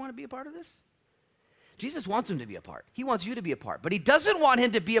 You sure you want to be a part of this? Jesus wants him to be a part. He wants you to be a part. But he doesn't want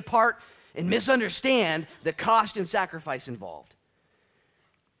him to be a part and misunderstand the cost and sacrifice involved.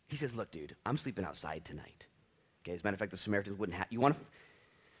 He says, look, dude, I'm sleeping outside tonight. Okay, as a matter of fact, the Samaritans wouldn't have,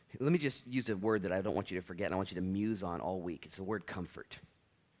 let me just use a word that I don't want you to forget and I want you to muse on all week. It's the word comfort.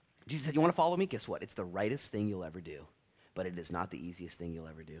 Jesus said, you want to follow me? Guess what? It's the rightest thing you'll ever do. But it is not the easiest thing you'll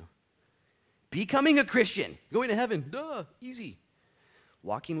ever do. Becoming a Christian, going to heaven, duh, easy.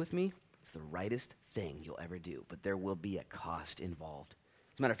 Walking with me, it's the rightest thing you'll ever do, but there will be a cost involved.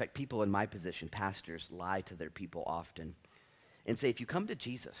 As a matter of fact, people in my position, pastors, lie to their people often and say, if you come to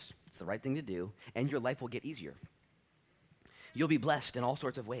Jesus, it's the right thing to do, and your life will get easier. You'll be blessed in all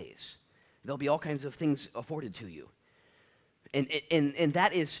sorts of ways. There'll be all kinds of things afforded to you. And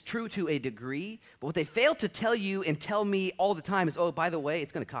that is true to a degree, but what they fail to tell you and tell me all the time is, oh, by the way,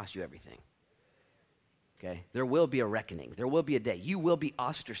 it's going to cost you everything. Okay? There will be a reckoning. There will be a day. You will be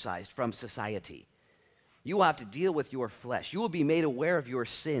ostracized from society. You will have to deal with your flesh. You will be made aware of your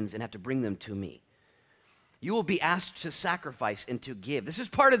sins and have to bring them to me. You will be asked to sacrifice and to give. This is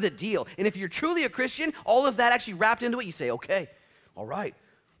part of the deal. And if you're truly a Christian, all of that actually wrapped into it, you say, okay, all right,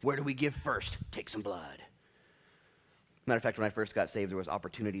 where do we give first? Take some blood. Matter of fact, when I first got saved, there was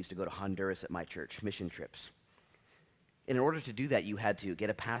opportunities to go to Honduras at my church, mission trips. And in order to do that, you had to get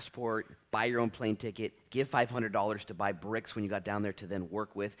a passport, buy your own plane ticket, give $500 to buy bricks when you got down there to then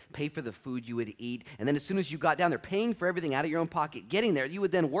work with, pay for the food you would eat, and then as soon as you got down there, paying for everything out of your own pocket, getting there, you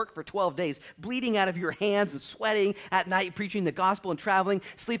would then work for 12 days, bleeding out of your hands and sweating at night, preaching the gospel and traveling,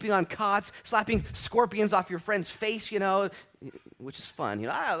 sleeping on cots, slapping scorpions off your friend's face, which is fun.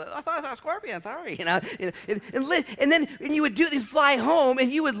 I thought I saw a scorpion, sorry. And then you would fly home,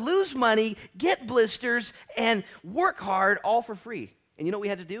 and you would lose money, get blisters, and work hard all for free. And you know what we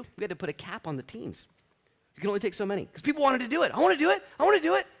had to do? We had to put a cap on the teams. You can only take so many. Because people wanted to do it. I want to do it. I want to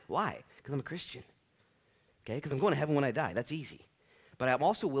do it. Why? Because I'm a Christian. Okay? Because I'm going to heaven when I die. That's easy. But I'm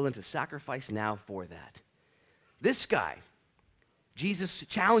also willing to sacrifice now for that. This guy, Jesus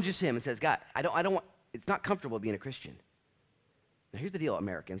challenges him and says, God, I don't want, it's not comfortable being a Christian. Now here's the deal,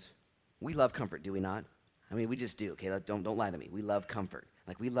 Americans. We love comfort, do we not? I mean, we just do, okay? Don't lie to me. We love comfort.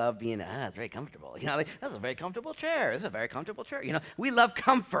 Like, we love being, it's very comfortable. You know, like, that's a very comfortable chair. This is a very comfortable chair. You know, we love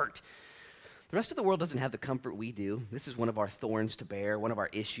comfort. The rest of the world doesn't have the comfort we do. This is one of our thorns to bear. One of our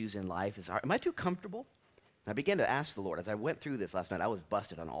issues in life is, am I too comfortable? And I began to ask the Lord. As I went through this last night, I was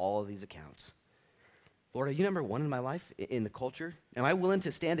busted on all of these accounts. Lord, are you number one in my life, in the culture? Am I willing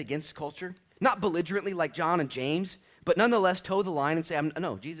to stand against culture? Not belligerently like John and James, but nonetheless toe the line and say,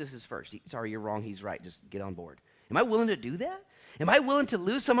 no, Jesus is first. Sorry, you're wrong. He's right. Just get on board. Am I willing to do that? Am I willing to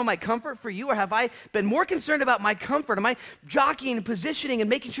lose some of my comfort for you, or have I been more concerned about my comfort? Am I jockeying and positioning and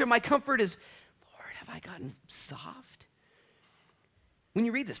making sure my comfort is, Lord, have I gotten soft? When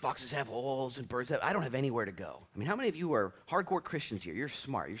you read this, foxes have holes and birds have, I don't have anywhere to go. I mean, how many of you are hardcore Christians here? You're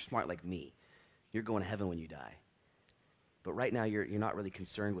smart. You're smart like me. You're going to heaven when you die. But right now, you're not really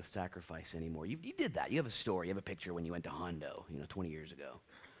concerned with sacrifice anymore. You did that. You have a story. You have a picture when you went to Hondo, 20 years ago.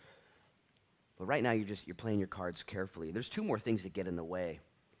 But right now, you're playing your cards carefully. There's two more things that get in the way.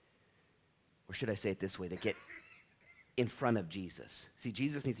 Or should I say it this way, that get in front of Jesus. See,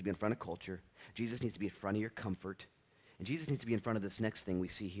 Jesus needs to be in front of culture. Jesus needs to be in front of your comfort. And Jesus needs to be in front of this next thing we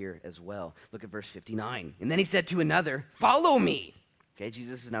see here as well. Look at verse 59. And then he said to another, follow me. Okay,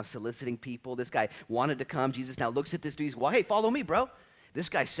 Jesus is now soliciting people. This guy wanted to come. Jesus now looks at this dude. He's, well, hey, follow me, bro. This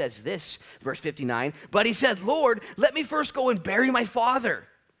guy says this, verse 59. But he said, Lord, let me first go and bury my father.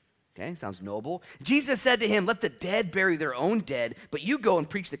 Okay, sounds noble. Jesus said to him, let the dead bury their own dead, but you go and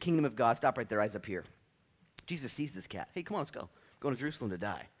preach the kingdom of God. Stop right there, eyes up here. Jesus sees this cat. Hey, come on, let's go. I'm going to Jerusalem to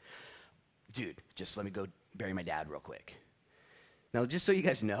die. Dude, just let me go bury my dad real quick. Now, just so you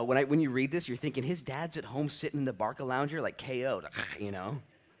guys know, when you read this, you're thinking his dad's at home sitting in the Barca lounger like KO'd,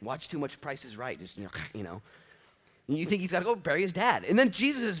 Watch too much Price is Right, just, And you think he's got to go bury his dad. And then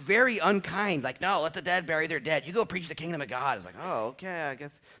Jesus is very unkind, like, no, let the dead bury their dead. You go preach the kingdom of God. It's like, oh, okay, I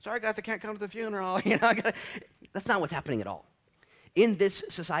guess. Sorry, guys, I can't come to the funeral. That's not what's happening at all. In this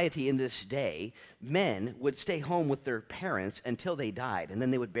society, in this day, men would stay home with their parents until they died, and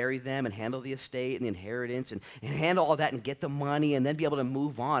then they would bury them and handle the estate and the inheritance and handle all that and get the money and then be able to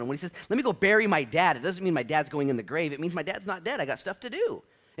move on. When he says, let me go bury my dad, it doesn't mean my dad's going in the grave. It means my dad's not dead. I got stuff to do.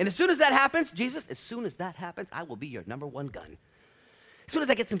 And as soon as that happens, Jesus, as soon as that happens, I will be your number one gun. As soon as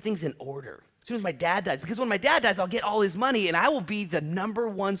I get some things in order, as soon as my dad dies, because when my dad dies, I'll get all his money, and I will be the number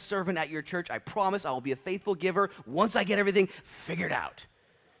one servant at your church. I promise I will be a faithful giver once I get everything figured out.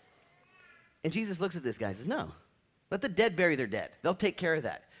 And Jesus looks at this guy and says, no, let the dead bury their dead. They'll take care of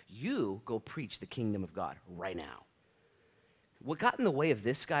that. You go preach the kingdom of God right now. What got in the way of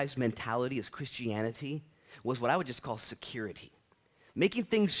this guy's mentality as Christianity was what I would just call security. Making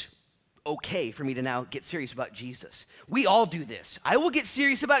things okay for me to now get serious about Jesus. We all do this. I will get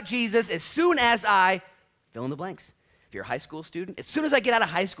serious about Jesus as soon as I fill in the blanks. If you're a high school student, as soon as I get out of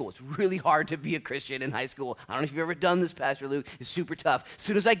high school, it's really hard to be a Christian in high school. I don't know if you've ever done this, Pastor Luke. It's super tough. As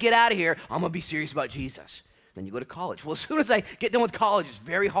soon as I get out of here, I'm going to be serious about Jesus. Then you go to college. Well, as soon as I get done with college, it's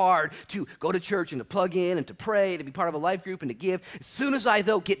very hard to go to church and to plug in and to pray, to be part of a life group and to give. As soon as I,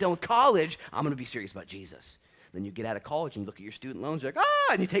 though, get done with college, I'm going to be serious about Jesus. Then you get out of college and you look at your student loans, you're like,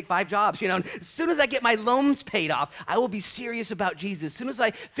 and you take 5 jobs, And as soon as I get my loans paid off, I will be serious about Jesus. As soon as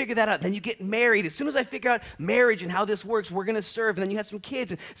I figure that out, then you get married. As soon as I figure out marriage and how this works, we're going to serve. And then you have some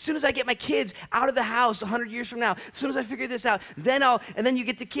kids. And as soon as I get my kids out of the house 100 years from now, as soon as I figure this out, and then you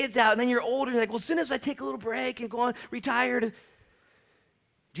get the kids out, and then you're older, and you're like, well, as soon as I take a little break and go on, retired.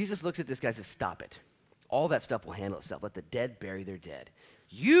 Jesus looks at this guy and says, stop it. All that stuff will handle itself. Let the dead bury their dead.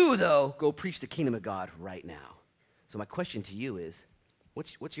 You, though, go preach the kingdom of God right now. So my question to you is,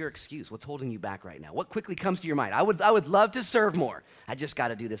 what's your excuse? What's holding you back right now? What quickly comes to your mind? I would love to serve more. I just got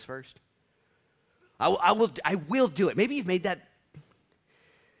to do this first. I will do it. Maybe you've made that.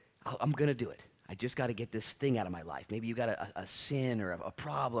 I'm going to do it. I just got to get this thing out of my life. Maybe you got a sin or a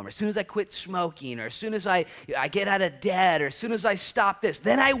problem. Or as soon as I quit smoking, or as soon as I get out of debt, or as soon as I stop this,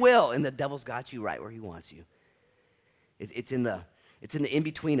 then I will. And the devil's got you right where he wants you. It's in the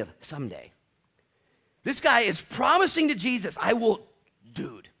in-between of someday. This guy is promising to Jesus, I will,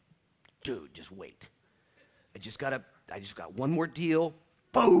 dude, just wait. I just got one more deal,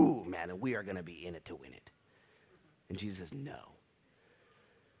 boom, man, and we are going to be in it to win it. And Jesus says, no.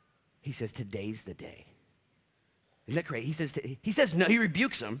 He says, today's the day. Isn't that great? He says no, he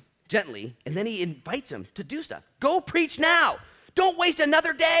rebukes him gently, and then he invites him to do stuff. Go preach now. Don't waste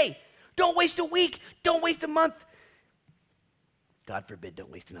another day. Don't waste a week. Don't waste a month. God forbid,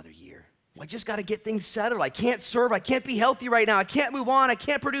 don't waste another year. Well, I just got to get things settled. I can't serve. I can't be healthy right now. I can't move on. I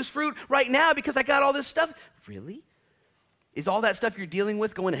can't produce fruit right now because I got all this stuff. Really? Is all that stuff you're dealing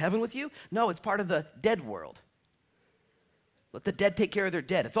with going to heaven with you? No, it's part of the dead world. Let the dead take care of their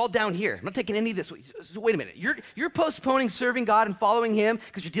dead. It's all down here. I'm not taking any of this. So wait a minute. You're postponing serving God and following him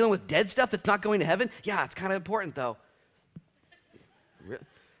because you're dealing with dead stuff that's not going to heaven? Yeah, it's kind of important, though.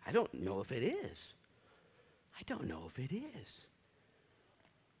 I don't know if it is. I don't know if it is.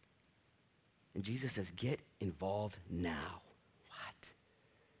 And Jesus says, get involved now. What?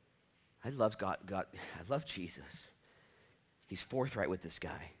 I love God. I love Jesus. He's forthright with this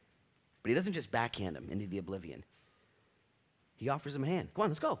guy. But he doesn't just backhand him into the oblivion. He offers him a hand. Come on,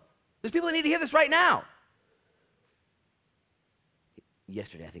 let's go. There's people that need to hear this right now.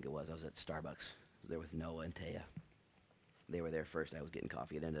 Yesterday, I think it was, I was at Starbucks. I was there with Noah and Taya. They were there first. I was getting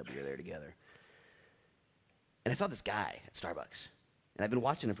coffee. It ended up we were there together. And I saw this guy at Starbucks. And I've been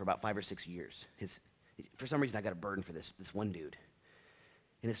watching him for about 5 or 6 years. For some reason, I got a burden for this one dude.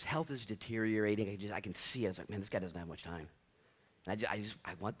 And his health is deteriorating. I can see it. I was like, man, this guy doesn't have much time. And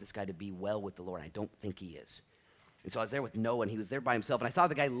I want this guy to be well with the Lord. I don't think he is. And so I was there with Noah, and he was there by himself. And I saw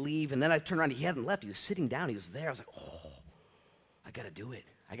the guy leave, and then I turned around, and he hadn't left. He was sitting down. He was there. I was like, oh, I got to do it.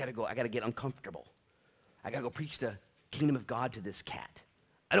 I got to go. I got to get uncomfortable. I got to go preach the kingdom of God to this cat.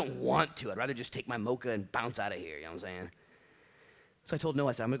 I don't want to. I'd rather just take my mocha and bounce out of here. You know what I'm saying? So I told Noah,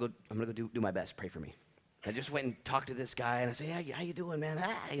 I said, I'm gonna go do my best. Pray for me. I just went and talked to this guy, and I said, yeah, how you doing, man?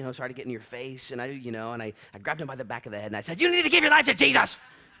 Started getting in your face, and I grabbed him by the back of the head, and I said, you need to give your life to Jesus.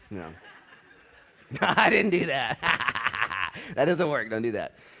 No, I didn't do that. That doesn't work. Don't do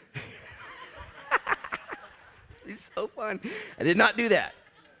that. It's so fun. I did not do that.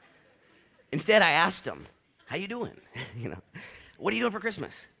 Instead, I asked him, how you doing? What are you doing for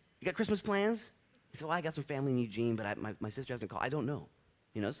Christmas? You got Christmas plans? He said, well, I got some family in Eugene, but my sister hasn't called. I don't know.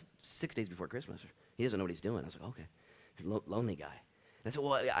 It's 6 days before Christmas. He doesn't know what he's doing. I was like, okay. Lonely guy. And I said,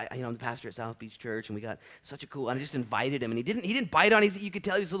 well, I'm the pastor at South Beach Church, and we got such a cool, and I just invited him, and he didn't bite on it. You could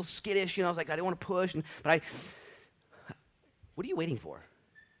tell he was a little skittish. I was like, I didn't want to push, what are you waiting for?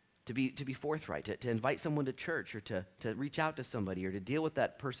 To be forthright, to invite someone to church, or to reach out to somebody, or to deal with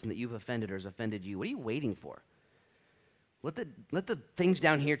that person that you've offended or has offended you. What are you waiting for? Let the things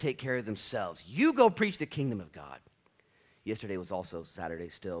down here take care of themselves. You go preach the kingdom of God. Yesterday was also Saturday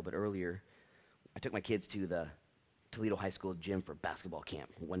still, but earlier I took my kids to the Toledo High School gym for basketball camp,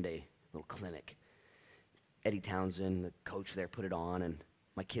 one day little clinic. Eddie Townsend, the coach there, put it on, and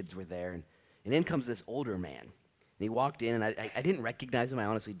my kids were there. And in comes this older man. And he walked in, and I didn't recognize him. I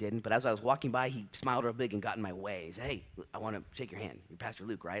honestly didn't. But as I was walking by, he smiled real big and got in my way. He said, hey, I want to shake your hand. You're Pastor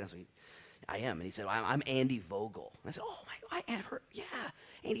Luke, right? I was like, I am. And he said, I'm Andy Vogel. And I said, oh, I have heard, yeah,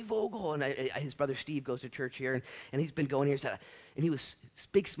 Andy Vogel. And his brother Steve goes to church here, and he's been going here. And he was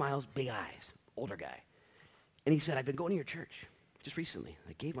big smiles, big eyes, older guy. And he said, I've been going to your church just recently.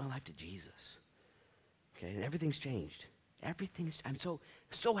 I gave my life to Jesus. Okay, and everything's changed. I'm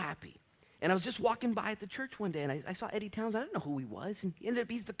so happy. And I was just walking by at the church one day, and I saw Eddie Townsend. I didn't know who he was, and he ended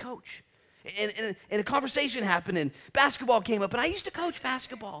up, he's the coach. And a conversation happened, and basketball came up, and I used to coach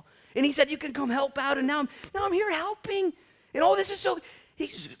basketball. And he said, you can come help out, and now I'm here helping. And this is so,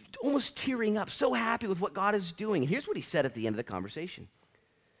 he's almost tearing up, so happy with what God is doing. And here's what he said at the end of the conversation.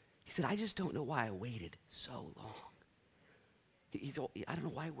 He said, I just don't know why I waited so long. I don't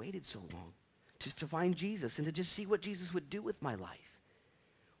know why I waited so long to find Jesus and to just see what Jesus would do with my life.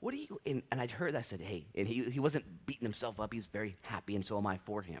 What do you, and I'd heard that, I said, hey, and he wasn't beating himself up. He was very happy, and so am I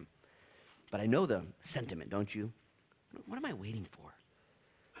for him. But I know the sentiment, don't you? What am I waiting for?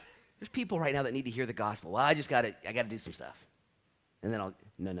 There's people right now that need to hear the gospel. Well, I got to do some stuff. And then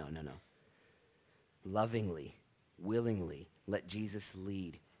no. Lovingly, willingly, let Jesus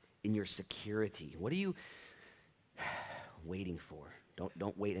lead in your security. What are you waiting for?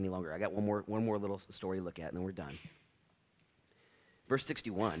 Don't wait any longer. I got one more little story to look at, and then we're done. Verse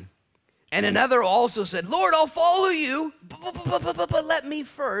 61. And another also said, Lord, I'll follow you, but let me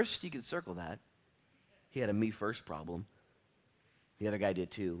first. You can circle that. He had a me first problem. The other guy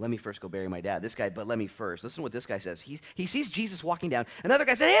did too. Let me first go bury my dad. This guy, but let me first. Listen to what this guy says. He sees Jesus walking down. Another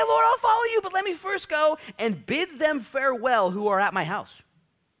guy said, hey, Lord, I'll follow you, but let me first go and bid them farewell who are at my house.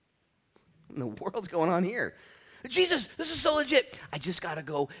 What in the world's going on here? Jesus, this is so legit. I just got to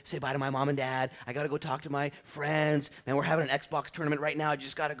go say bye to my mom and dad. I got to go talk to my friends. Man, we're having an Xbox tournament right now. I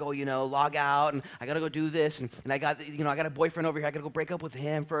just got to go, log out, and I got to go do this. And I got, I got a boyfriend over here. I got to go break up with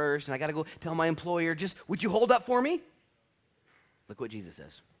him first, and I got to go tell my employer, would you hold up for me? Look what Jesus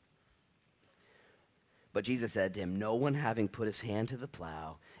says. But Jesus said to him, no one having put his hand to the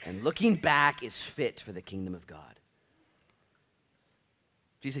plow and looking back is fit for the kingdom of God.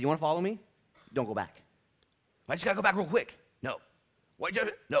 Jesus said, you want to follow me? Don't go back. I just got to go back real quick. No. What?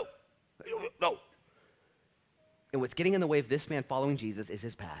 No. No. And what's getting in the way of this man following Jesus is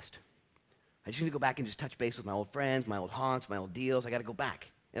his past. I just need to go back and just touch base with my old friends, my old haunts, my old deals. I got to go back.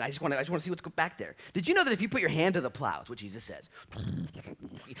 And I just want to see what's back there. Did you know that if you put your hand to the plow, that's what Jesus says,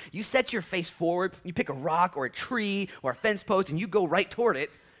 you set your face forward, you pick a rock or a tree or a fence post, and you go right toward it,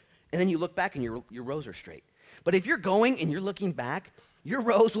 and then you look back and your rows are straight. But if you're going and you're looking back, your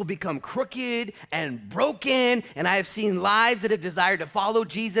rows will become crooked and broken, and I have seen lives that have desired to follow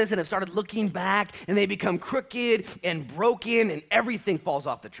Jesus and have started looking back, and they become crooked and broken, and everything falls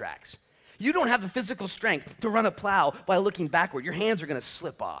off the tracks. You don't have the physical strength to run a plow by looking backward. Your hands are going to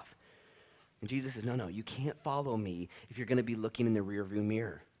slip off. And Jesus says, no, you can't follow me if you're going to be looking in the rearview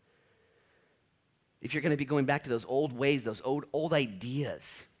mirror. If you're going to be going back to those old ways, those old ideas.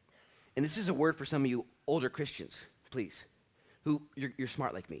 And this is a word for some of you older Christians, please, who you're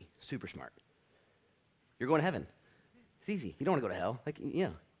smart like me, super smart. You're going to heaven. It's easy. You don't want to go to hell.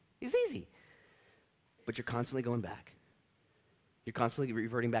 It's easy. But you're constantly going back. You're constantly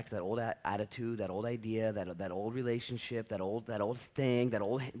reverting back to that old attitude, that old idea, that old relationship, that old thing, that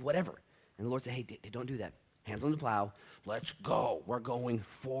old whatever. And the Lord said, hey, don't do that. Hands on the plow. Let's go. We're going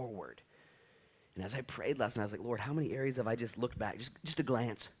forward. And as I prayed last night, I was like, Lord, how many areas have I just looked back, just a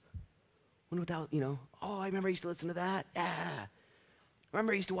glance? Wonder what that, I remember I used to listen to that. Yeah.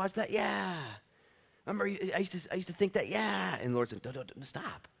 Remember I used to watch that. Yeah. Remember I used to think that. Yeah. And the Lord said, don't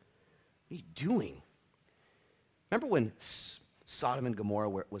stop. What are you doing? Remember when Sodom and Gomorrah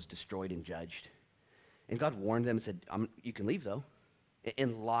was destroyed and judged? And God warned them and said, you can leave though.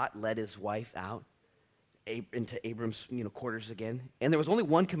 And Lot led his wife out into Abram's quarters again. And there was only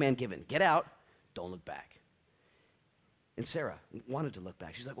one command given. Get out. Don't look back. And Sarah wanted to look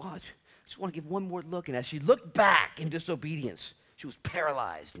back. She's like, well, I just want to give one more look. And as she looked back in disobedience, she was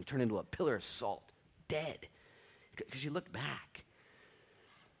paralyzed and turned into a pillar of salt, dead. Because she looked back.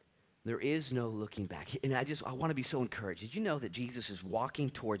 There is no looking back. And I want to be so encouraged. Did you know that Jesus is walking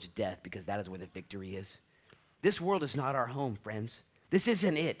towards death because that is where the victory is? This world is not our home, friends. This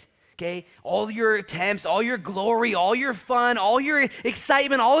isn't it, okay? All your attempts, all your glory, all your fun, all your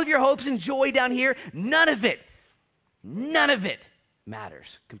excitement, all of your hopes and joy down here, none of it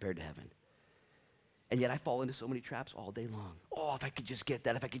matters compared to heaven. And yet I fall into so many traps all day long. Oh, if I could just get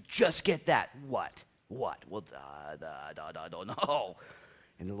that, if I could just get that. What? Well, no.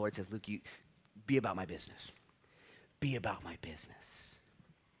 And the Lord says, Luke, you be about my business. Be about my business.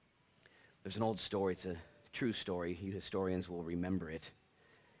 There's an old story. It's a true story. You historians will remember it.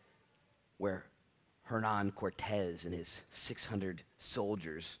 Where Hernan Cortez and his 600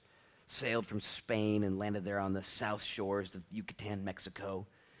 soldiers sailed from Spain and landed there on the south shores of Yucatan, Mexico.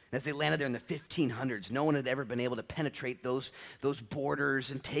 And as they landed there in the 1500s, no one had ever been able to penetrate those borders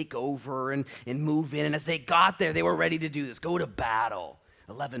and take over and move in. And as they got there, they were ready to do this, go to battle.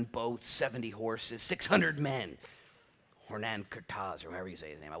 11 boats, 70 horses, 600 men. Hernan Cortez, or however you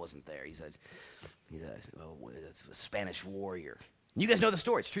say his name. I wasn't there. He's a Spanish warrior. You guys know the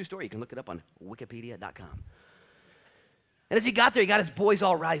story. It's a true story. You can look it up on wikipedia.com. And as he got there, he got his boys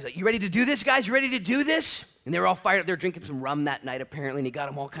all right. He's like, you ready to do this, guys? You ready to do this? And they were all fired up. They were drinking some rum that night, apparently, and he got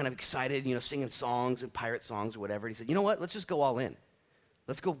them all kind of excited, singing songs and pirate songs or whatever. And he said, you know what? Let's just go all in.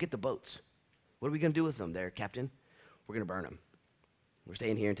 Let's go get the boats. What are we going to do with them there, Captain? We're going to burn them. We're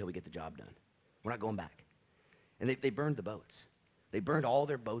staying here until we get the job done. We're not going back. And they burned the boats. They burned all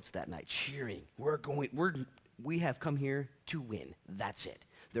their boats that night, cheering. We have come here to win. That's it.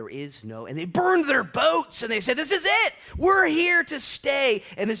 There is no, and they burned their boats, and they said, this is it. We're here to stay.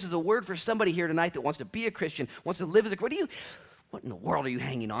 And this is a word for somebody here tonight that wants to be a Christian, wants to live as a Christian. What in the world are you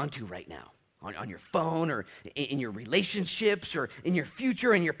hanging on to right now? On your phone, or in your relationships, or in your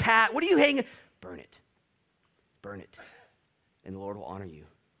future, in your past? What are you hanging? Burn it. Burn it. And the Lord will honor you.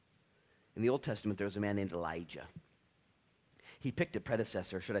 In the Old Testament, there was a man named Elijah. He picked a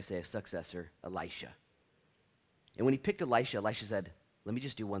predecessor, should I say a successor, Elisha. And when he picked Elisha, Elisha said, let me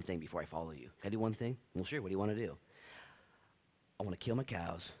just do one thing before I follow you. Can I do one thing? Well, sure. What do you want to do? I want to kill my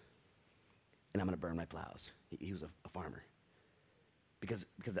cows, and I'm going to burn my plows. He was a farmer. Because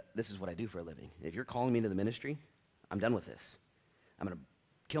this is what I do for a living. If you're calling me into the ministry, I'm done with this. I'm going to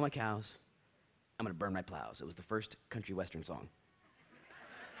kill my cows. I'm going to burn my plows. It was the first country western song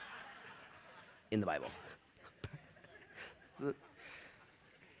in the Bible.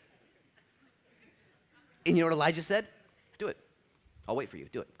 And you know what Elijah said? Do it. I'll wait for you.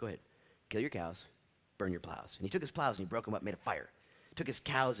 Do it. Go ahead. Kill your cows. Burn your plows. And he took his plows and he broke them up, made a fire. Took his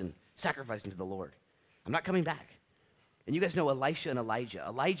cows and sacrificed them to the Lord. I'm not coming back. And you guys know Elisha and Elijah.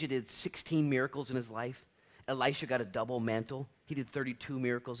 Elijah did 16 miracles in his life. Elisha got a double mantle. He did 32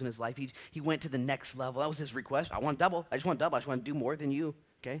 miracles in his life. He went to the next level. That was his request. I want double. I just want double. I just want to do more than you.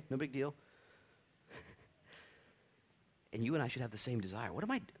 Okay? No big deal. And you and I should have the same desire. What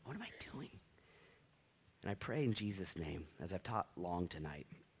am I doing? And I pray in Jesus' name, as I've taught long tonight,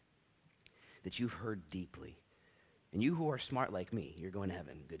 that you've heard deeply. And you who are smart like me, you're going to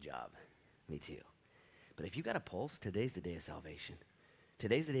heaven. Good job. Me too. But if you got a pulse, today's the day of salvation.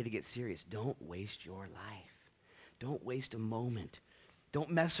 Today's the day to get serious. Don't waste your life. Don't waste a moment. Don't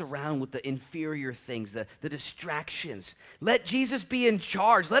mess around with the inferior things, the distractions. Let Jesus be in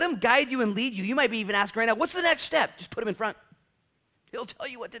charge. Let him guide you and lead you. You might be even asking right now, what's the next step? Just put him in front. He'll tell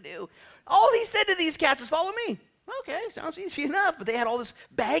you what to do. All he said to these cats is follow me. Okay, sounds easy enough, but they had all this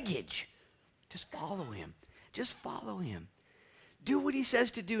baggage. Just follow him. Just follow him. Do what he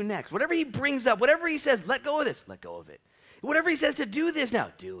says to do next. Whatever he brings up, whatever he says, let go of this, let go of it. Whatever he says to do this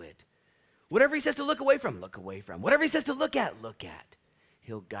now, do it. Whatever he says to look away from, look away from. Whatever he says to look at, look at.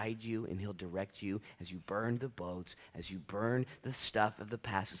 He'll guide you and he'll direct you as you burn the boats, as you burn the stuff of the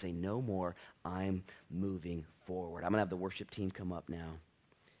past and say, no more, I'm moving forward. I'm going to have the worship team come up now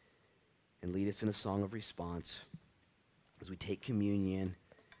and lead us in a song of response as we take communion.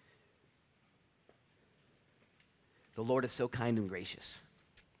 The Lord is so kind and gracious.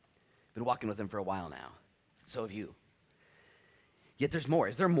 Been walking with him for a while now. So have you. Yet there's more.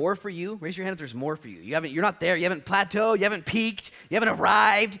 Is there more for you? Raise your hand if there's more for you. You're not there. You haven't plateaued. You haven't peaked. You haven't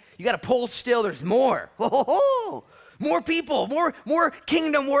arrived. You got to pull still. There's more. More people. More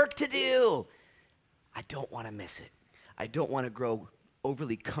kingdom work to do. I don't want to miss it. I don't want to grow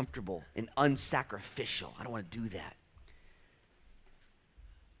overly comfortable and unsacrificial. I don't want to do that.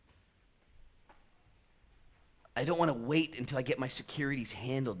 I don't want to wait until I get my securities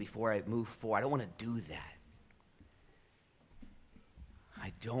handled before I move forward. I don't want to do that.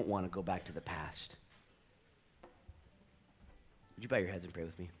 I don't want to go back to the past. Would you bow your heads and pray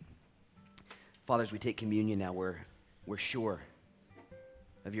with me? Father, as we take communion now, we're sure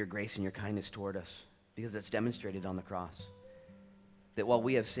of your grace and your kindness toward us because it's demonstrated on the cross. That while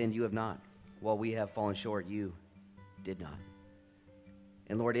we have sinned, you have not. While we have fallen short, you did not.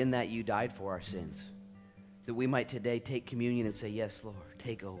 And Lord, in that you died for our sins. That we might today take communion and say, yes, Lord,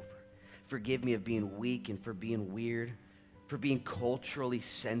 take over. Forgive me of being weak and for being weird, for being culturally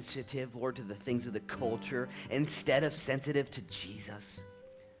sensitive, Lord, to the things of the culture, instead of sensitive to Jesus.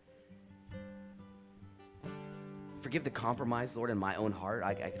 Forgive the compromise, Lord, in my own heart.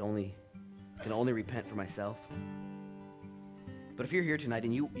 I can only repent for myself. But if you're here tonight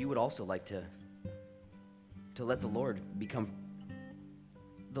and you would also like to let the Lord become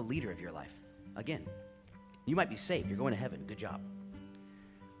the leader of your life, again, you might be saved. You're going to heaven. Good job.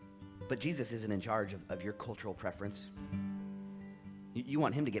 But Jesus isn't in charge of your cultural preference. You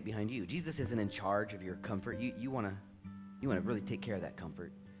want him to get behind you. Jesus isn't in charge of your comfort. You want to really take care of that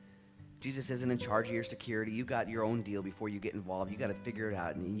comfort. Jesus isn't in charge of your security. You got your own deal before you get involved. You got to figure it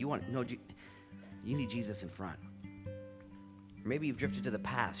out. And you need Jesus in front. Or maybe you've drifted to the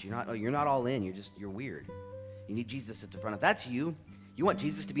past. You're not all in. You're weird. You need Jesus at the front. If that's you, you want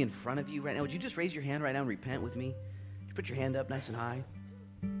Jesus to be in front of you right now. Would you just raise your hand right now and repent with me? Would you put your hand up nice and high?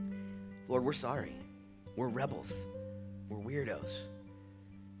 Lord, we're sorry. We're rebels. We're weirdos.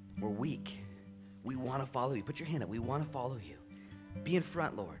 We're weak. We want to follow you. Put your hand up. We want to follow you. Be in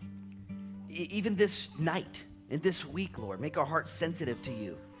front, Lord. Even this night and this week, Lord, make our hearts sensitive to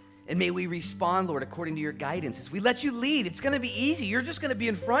you. And may we respond, Lord, according to your guidance. As we let you lead, it's going to be easy. You're just going to be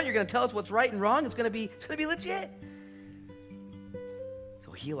in front. You're going to tell us what's right and wrong. It's going to be legit.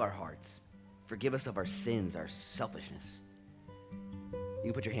 So heal our hearts. Forgive us of our sins, our selfishness. You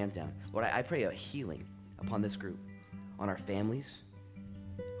can put your hands down. Lord, I pray a healing upon this group, on our families,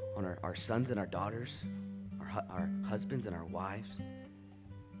 on our sons and our daughters, our husbands and our wives.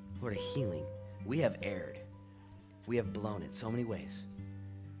 Lord, a healing. We have erred. We have blown it so many ways.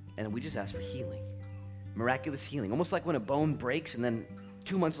 And we just ask for healing. Miraculous healing. Almost like when a bone breaks and then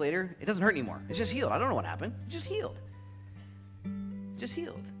 2 months later, it doesn't hurt anymore. It's just healed. I don't know what happened. It's just healed. Just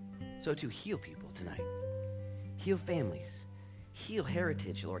healed. So to heal people tonight. Heal families. Heal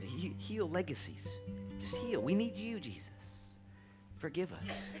heritage, Lord. Heal legacies. Just heal. We need you, Jesus. Forgive us.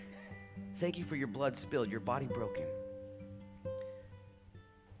 Thank you for your blood spilled, your body broken.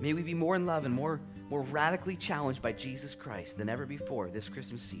 May we be more in love and more radically challenged by Jesus Christ than ever before this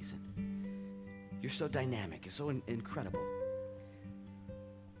Christmas season. You're so dynamic. You're so incredible.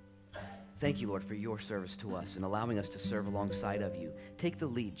 Thank you, Lord, for your service to us and allowing us to serve alongside of you. Take the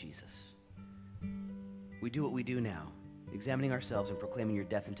lead, Jesus. We do what we do now, examining ourselves and proclaiming your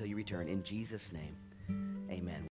death until you return. In Jesus' name.